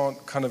 This is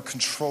not kind of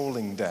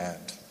controlling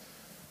dad.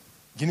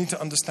 You need to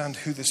understand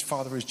who this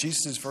Father is.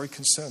 Jesus is very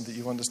concerned that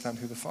you understand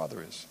who the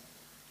Father is.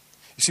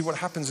 You see, what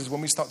happens is when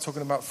we start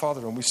talking about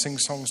Father and we sing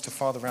songs to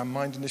Father, our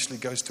mind initially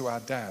goes to our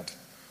dad,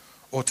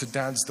 or to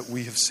dads that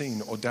we have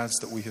seen, or dads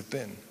that we have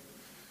been.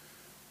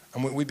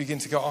 And we begin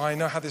to go, I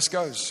know how this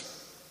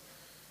goes.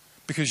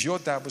 Because your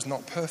dad was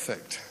not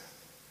perfect.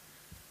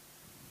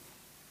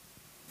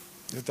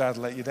 Your dad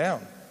let you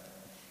down.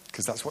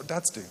 Because that's what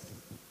dads do.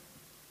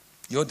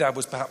 Your dad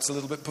was perhaps a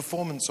little bit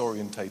performance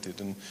orientated,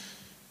 and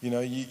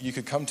you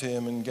could come to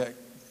him and get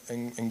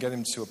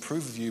him to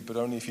approve of you, but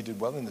only if you did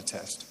well in the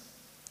test.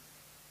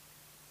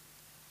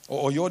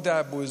 Or your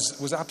dad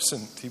was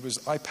absent. He was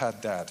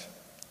iPad dad.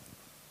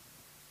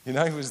 He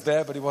was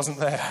there, but he wasn't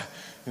there.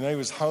 He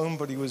was home,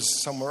 but he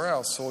was somewhere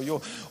else. Or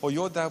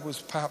your dad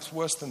was perhaps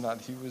worse than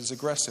that. He was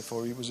aggressive,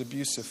 or he was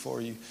abusive,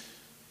 or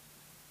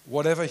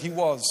whatever he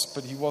was,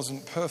 but he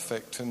wasn't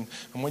perfect. And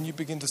when you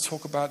begin to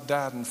talk about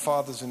dad and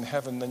fathers in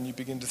heaven, then you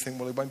begin to think,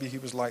 well, maybe he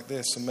was like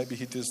this, and maybe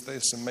he does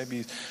this,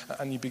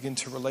 and you begin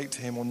to relate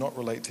to him or not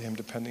relate to him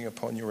depending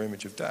upon your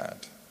image of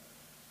dad.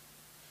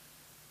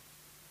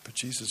 But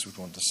Jesus would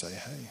want to say,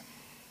 hey,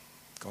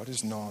 God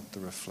is not the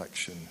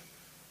reflection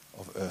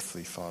of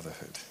earthly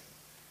fatherhood.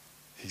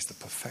 He's the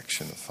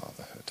perfection of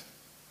fatherhood.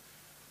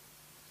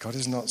 God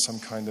is not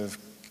some kind of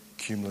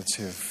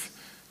cumulative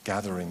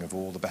gathering of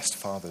all the best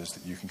fathers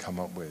that you can come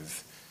up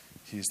with.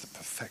 He is the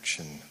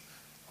perfection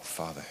of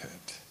fatherhood.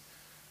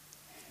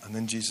 And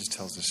then Jesus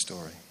tells this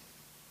story.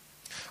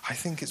 I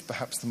think it's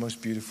perhaps the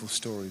most beautiful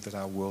story that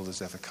our world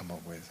has ever come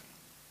up with.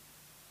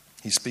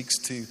 He speaks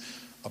to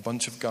a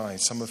bunch of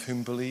guys, some of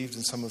whom believed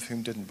and some of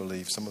whom didn't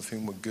believe, some of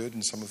whom were good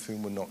and some of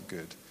whom were not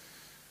good.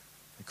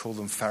 They call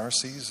them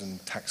Pharisees and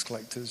tax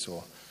collectors,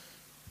 or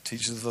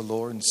teachers of the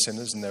law and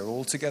sinners, and they're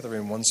all together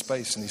in one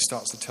space. And he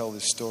starts to tell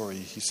this story.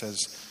 He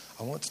says,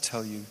 I want to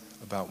tell you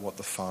about what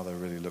the Father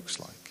really looks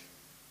like.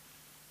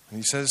 And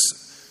he says,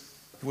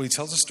 he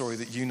tells a story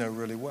that you know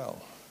really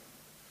well.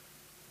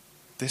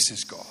 This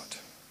is God.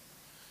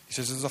 He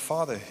says, there's a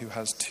father who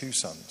has two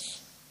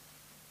sons.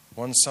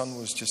 One son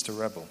was just a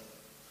rebel,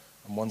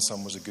 and one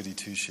son was a goody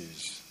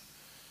two-shoes.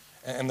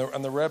 And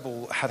the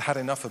rebel had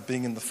enough of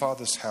being in the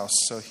father's house,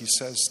 so he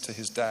says to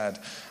his dad,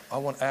 I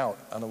want out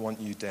and I want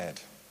you dead.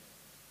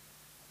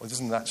 Well, he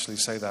doesn't actually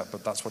say that,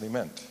 but that's what he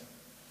meant.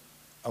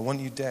 I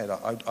want you dead.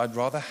 I'd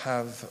rather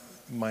have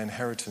my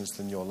inheritance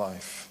than your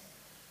life.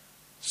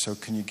 So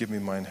can you give me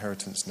my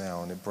inheritance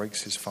now? And it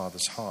breaks his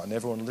father's heart. And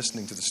everyone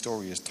listening to the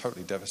story is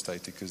totally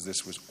devastated because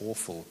this was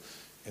awful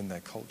in their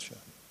culture.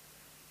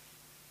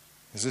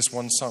 As this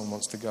one son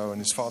wants to go, and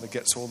his father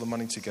gets all the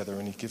money together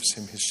and he gives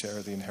him his share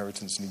of the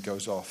inheritance and he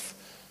goes off.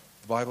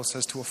 The Bible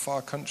says to a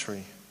far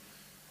country,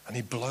 and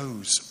he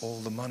blows all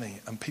the money.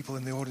 And people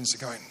in the audience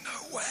are going,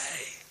 no way.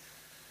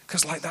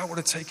 Because that would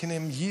have taken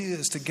him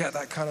years to get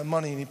that kind of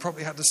money, and he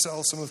probably had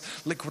to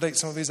liquidate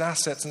some of his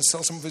assets and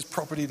sell some of his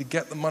property to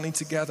get the money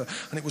together.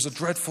 And it was a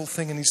dreadful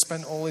thing, and he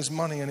spent all his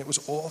money, and it was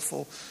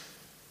awful.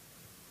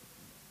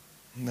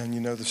 And then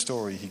you know the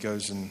story. He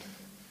goes and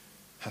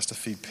has to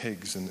feed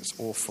pigs, and it's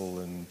awful,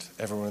 and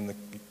everyone in the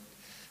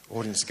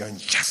audience is going,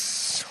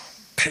 yes,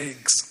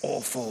 pigs,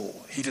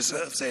 awful, he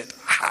deserves it,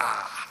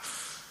 ha!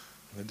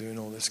 And they're doing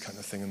all this kind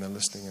of thing, and they're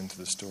listening into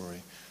the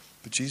story.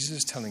 But Jesus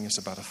is telling us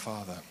about a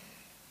father.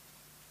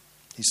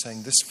 He's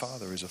saying this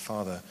father is a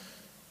father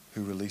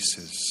who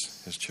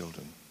releases his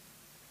children.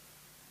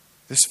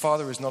 This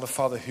father is not a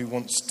father who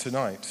wants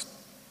tonight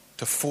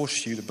to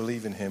force you to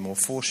believe in him or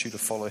force you to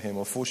follow him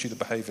or force you to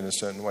behave in a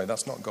certain way.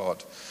 That's not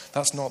God.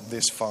 That's not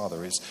this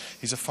father.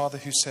 He's a father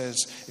who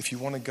says, if you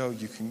want to go,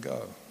 you can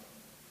go.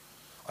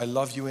 I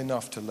love you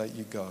enough to let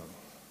you go.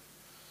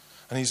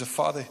 And he's a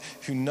father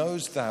who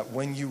knows that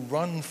when you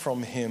run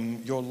from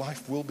him, your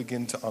life will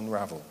begin to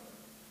unravel.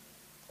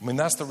 I mean,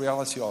 that's the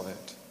reality of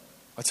it.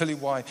 I tell you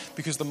why.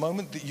 Because the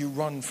moment that you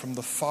run from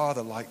the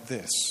Father like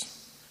this,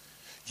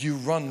 you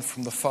run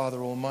from the Father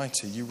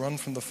Almighty. You run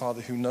from the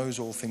Father who knows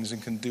all things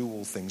and can do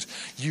all things.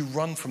 You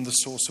run from the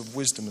source of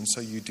wisdom, and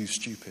so you do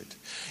stupid.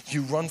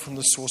 You run from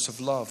the source of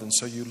love, and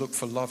so you look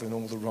for love in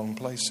all the wrong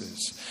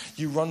places.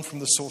 You run from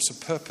the source of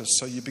purpose,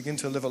 so you begin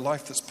to live a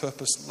life that's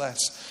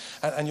purposeless.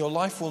 And your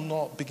life will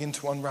not begin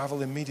to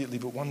unravel immediately,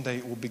 but one day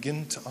it will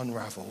begin to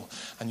unravel,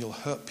 and you'll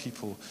hurt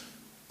people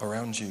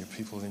around you,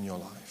 people in your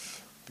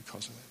life,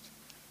 because of it.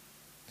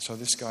 So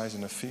this guy's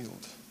in a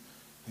field.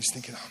 He's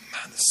thinking, oh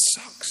man, this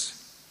sucks.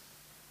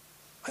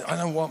 I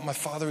know what, my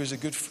father is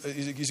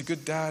he's a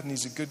good dad, and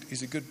he's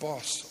a good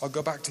boss. I'll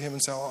go back to him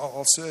and say,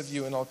 I'll serve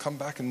you, and I'll come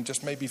back and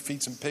just maybe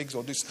feed some pigs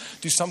or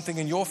do something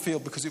in your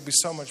field because it'd be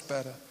so much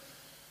better.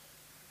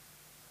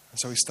 And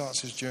so he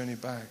starts his journey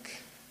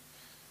back.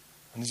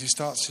 And as he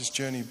starts his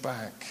journey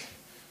back,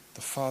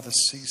 the father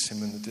sees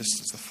him in the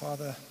distance. The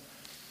father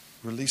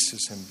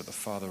releases him, but the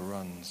father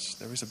runs.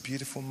 There is a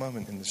beautiful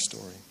moment in this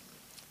story.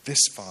 This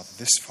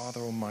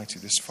Father Almighty,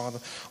 this Father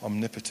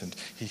Omnipotent,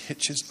 he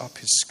hitches up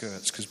his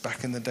skirts, because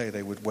back in the day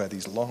they would wear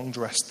these long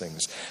dress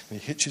things, and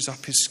he hitches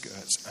up his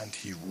skirts and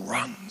he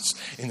runs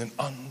in an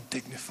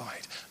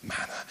undignified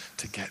manner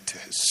to get to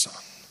his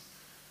son.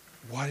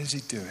 Why does he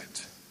do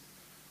it?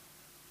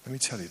 Let me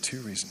tell you 2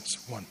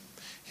 reasons. 1,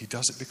 he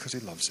does it because he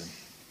loves him.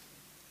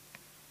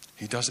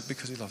 He does it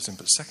because he loves him.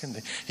 But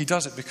secondly, he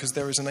does it because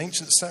there is an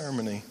ancient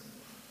ceremony.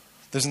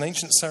 There's an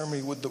ancient ceremony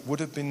that would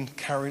have been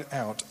carried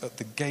out at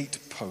the gate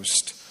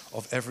post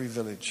of every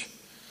village.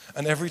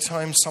 And every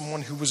time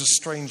someone who was a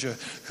stranger,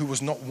 who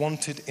was not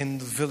wanted in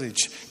the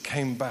village,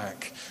 came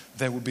back,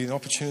 there would be an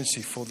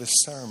opportunity for this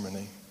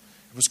ceremony.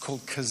 It was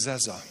called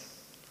Kezeza.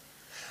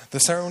 The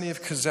ceremony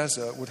of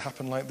Kezeza would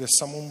happen like this.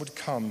 Someone would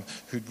come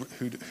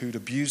who'd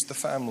abused the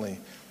family,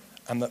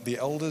 and that the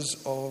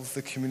elders of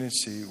the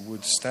community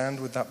would stand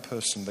with that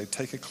person. They'd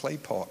take a clay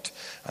pot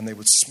and they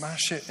would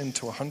smash it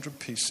into 100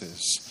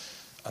 pieces.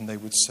 And they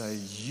would say,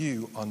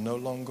 you are no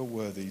longer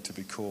worthy to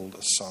be called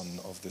a son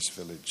of this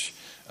village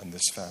and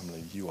this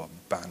family. You are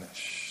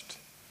banished.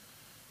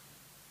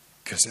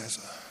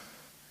 Kezeza.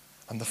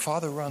 And the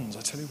father runs.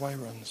 I tell you why he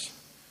runs.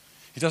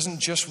 He doesn't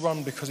just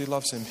run because he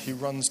loves him. He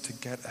runs to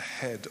get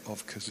ahead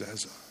of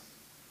Kezeza.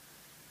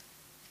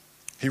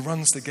 He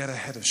runs to get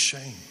ahead of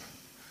shame.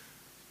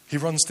 He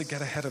runs to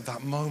get ahead of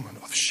that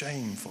moment of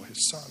shame for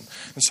his son.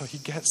 And so he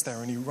gets there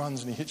and he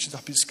runs and he hitches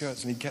up his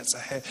skirts and he gets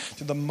ahead.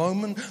 To the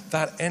moment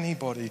that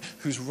anybody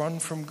who's run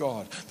from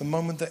God, the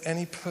moment that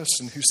any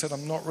person who said,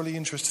 I'm not really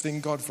interested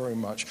in God very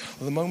much,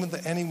 or the moment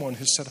that anyone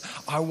who said,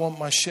 I want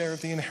my share of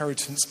the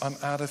inheritance, I'm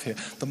out of here,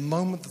 the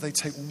moment that they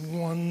take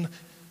one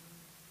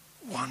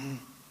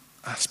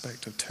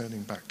aspect of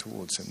turning back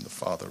towards him, the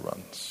father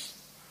runs.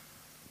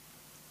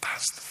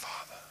 That's the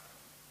father.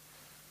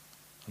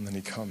 And then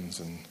he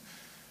comes and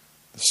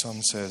the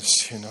son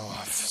says,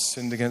 I've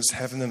sinned against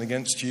heaven and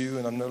against you,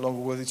 and I'm no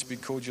longer worthy to be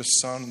called your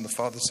son. And the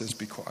father says,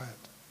 be quiet.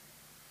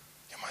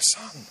 You're my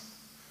son.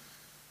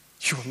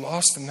 You were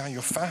lost and now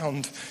you're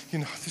found.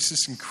 This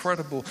is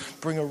incredible.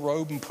 Bring a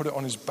robe and put it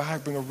on his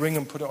back. Bring a ring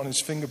and put it on his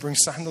finger. Bring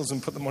sandals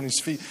and put them on his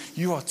feet.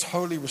 You are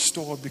totally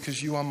restored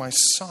because you are my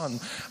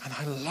son, and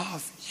I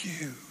love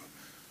you.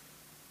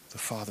 The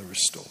father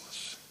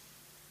restores.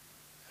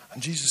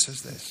 And Jesus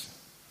says this.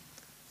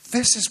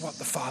 This is what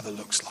the father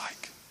looks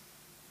like.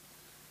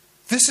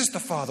 This is the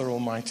Father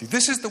Almighty.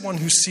 This is the one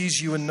who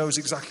sees you and knows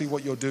exactly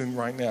what you're doing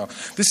right now.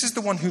 This is the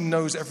one who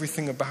knows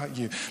everything about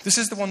you. This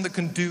is the one that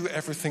can do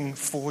everything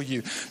for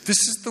you.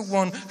 This is the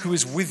one who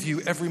is with you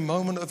every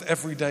moment of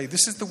every day.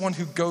 This is the one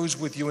who goes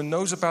with you and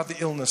knows about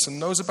the illness and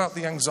knows about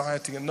the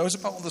anxiety and knows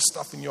about all the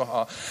stuff in your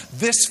heart.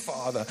 This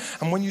Father.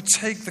 And when you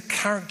take the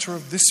character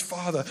of this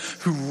Father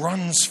who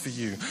runs for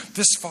you,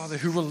 this Father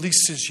who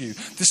releases you,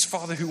 this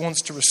Father who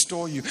wants to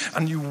restore you,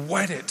 and you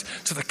wed it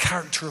to the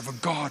character of a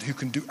God who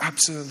can do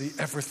absolutely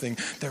everything,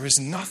 there is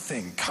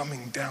nothing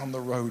coming down the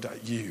road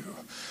at you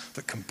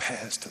that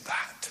compares to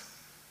that.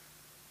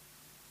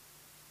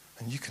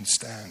 And you can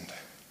stand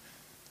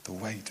the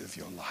weight of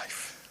your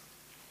life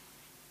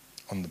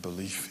on the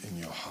belief in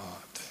your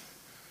heart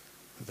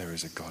that there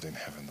is a God in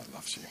heaven that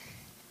loves you.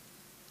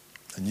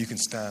 And you can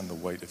stand the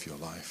weight of your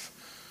life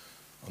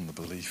on the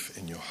belief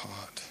in your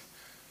heart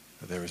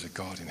that there is a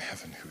God in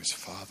heaven who is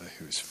Father,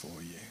 who is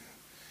for you.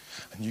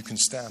 And you can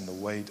stand the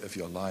weight of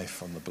your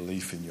life on the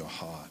belief in your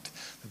heart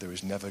that there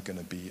is never going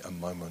to be a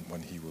moment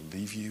when he will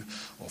leave you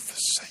or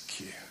forsake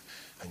you.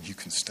 And you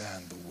can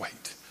stand the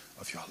weight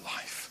of your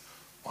life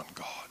on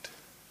God.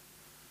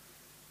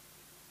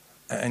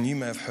 And you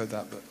may have heard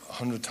that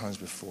 100 times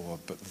before,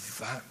 but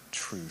that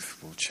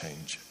truth will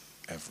change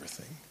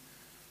everything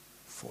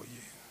for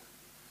you.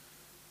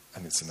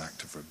 And it's an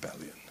act of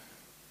rebellion.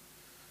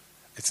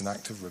 It's an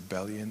act of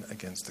rebellion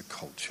against a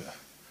culture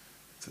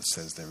that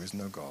says there is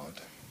no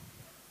God.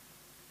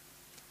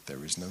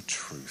 There is no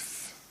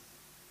truth.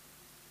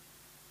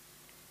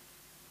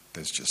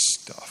 There's just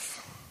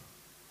stuff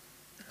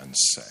and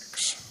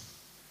sex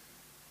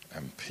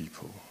and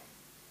people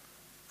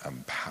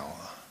and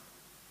power.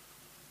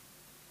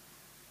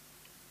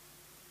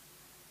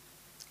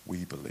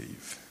 We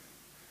believe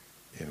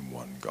in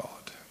one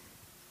God,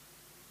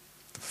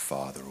 the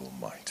Father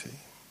Almighty,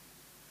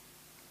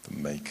 the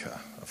maker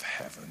of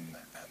heaven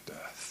and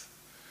earth,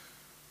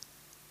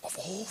 of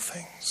all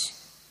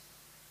things,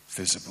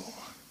 visible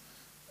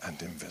and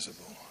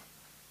invisible,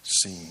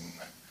 seen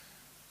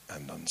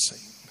and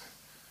unseen.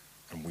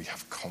 And we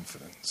have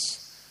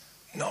confidence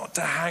not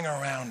to hang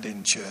around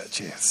in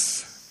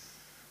churches,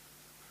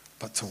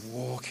 but to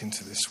walk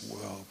into this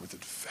world with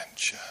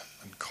adventure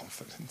and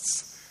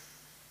confidence,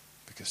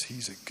 because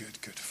he's a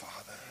good, good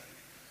Father,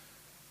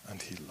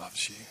 and he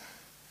loves you,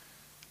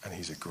 and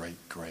he's a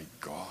great, great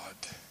God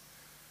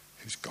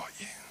who's got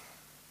you.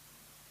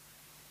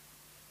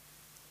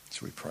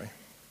 Shall we pray?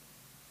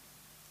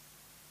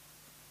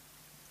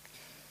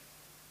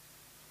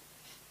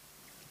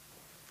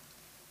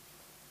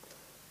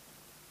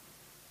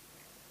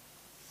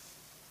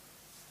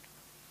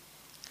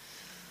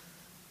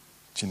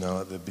 Do you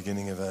know, at the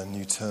beginning of a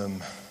new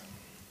term,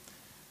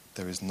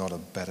 there is not a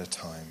better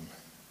time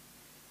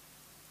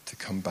to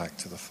come back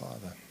to the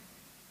Father.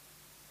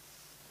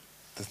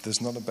 There's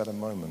not a better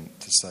moment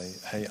to say,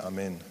 hey, I'm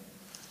in.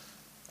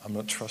 I'm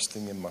not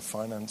trusting in my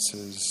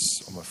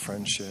finances or my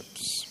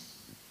friendships,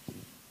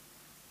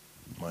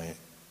 my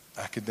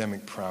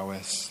academic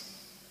prowess,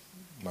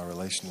 my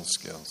relational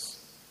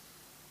skills.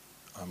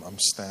 I'm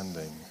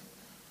standing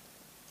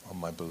on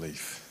my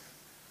belief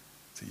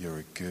that you're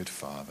a good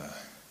Father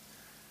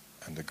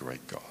and a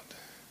great God.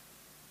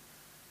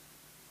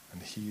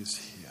 And he is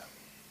here.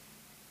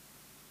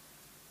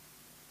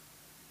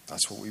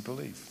 That's what we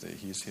believe, that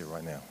he is here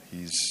right now.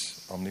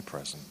 He's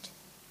omnipresent.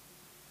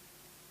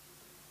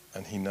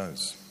 And he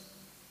knows.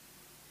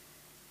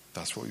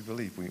 That's what we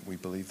believe. We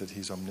believe that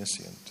he's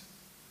omniscient.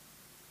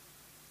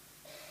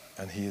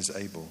 And he is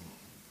able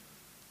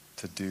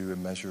to do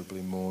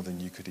immeasurably more than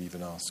you could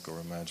even ask or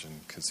imagine,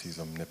 because he's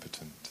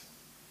omnipotent.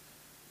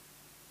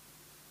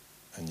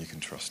 And you can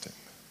trust him,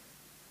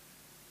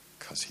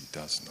 because he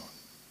does not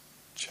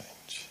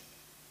change.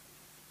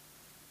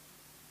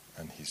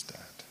 And he's Dad.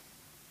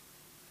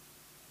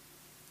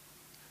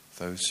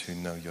 Those who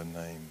know your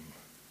name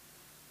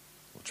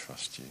will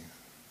trust you,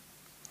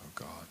 oh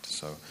God.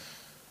 So,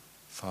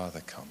 Father,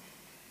 come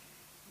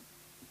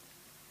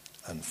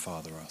and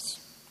father us.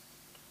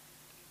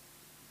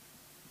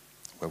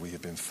 Where we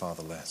have been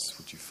fatherless,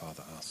 would you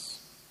father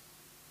us?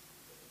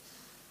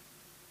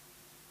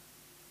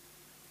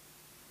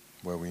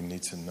 Where we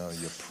need to know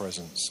your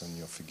presence and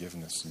your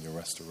forgiveness and your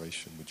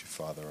restoration, would you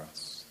father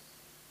us?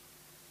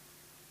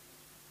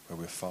 Where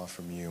we're far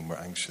from you and we're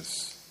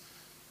anxious,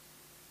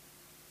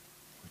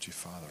 would you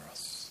father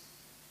us?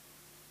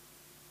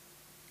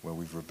 Where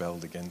we've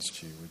rebelled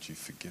against you, would you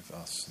forgive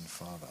us and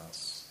father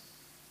us?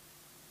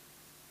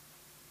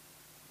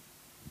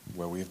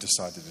 Where we have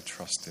decided to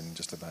trust in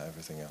just about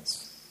everything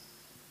else,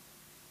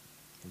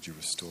 would you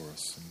restore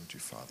us and would you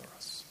father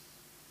us?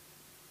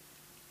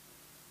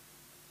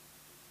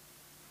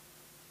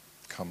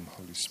 Come,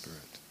 Holy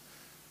Spirit,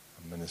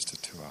 and minister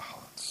to our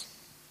hearts.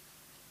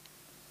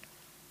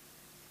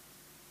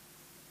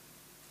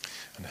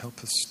 And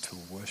help us to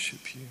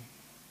worship you,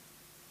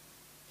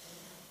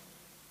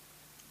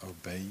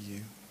 obey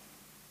you,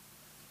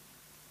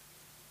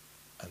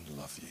 and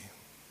love you.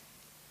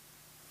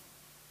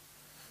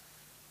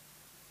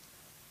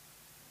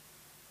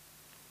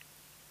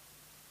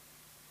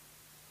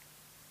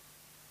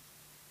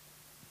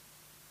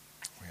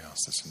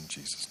 ask this in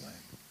Jesus'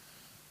 name.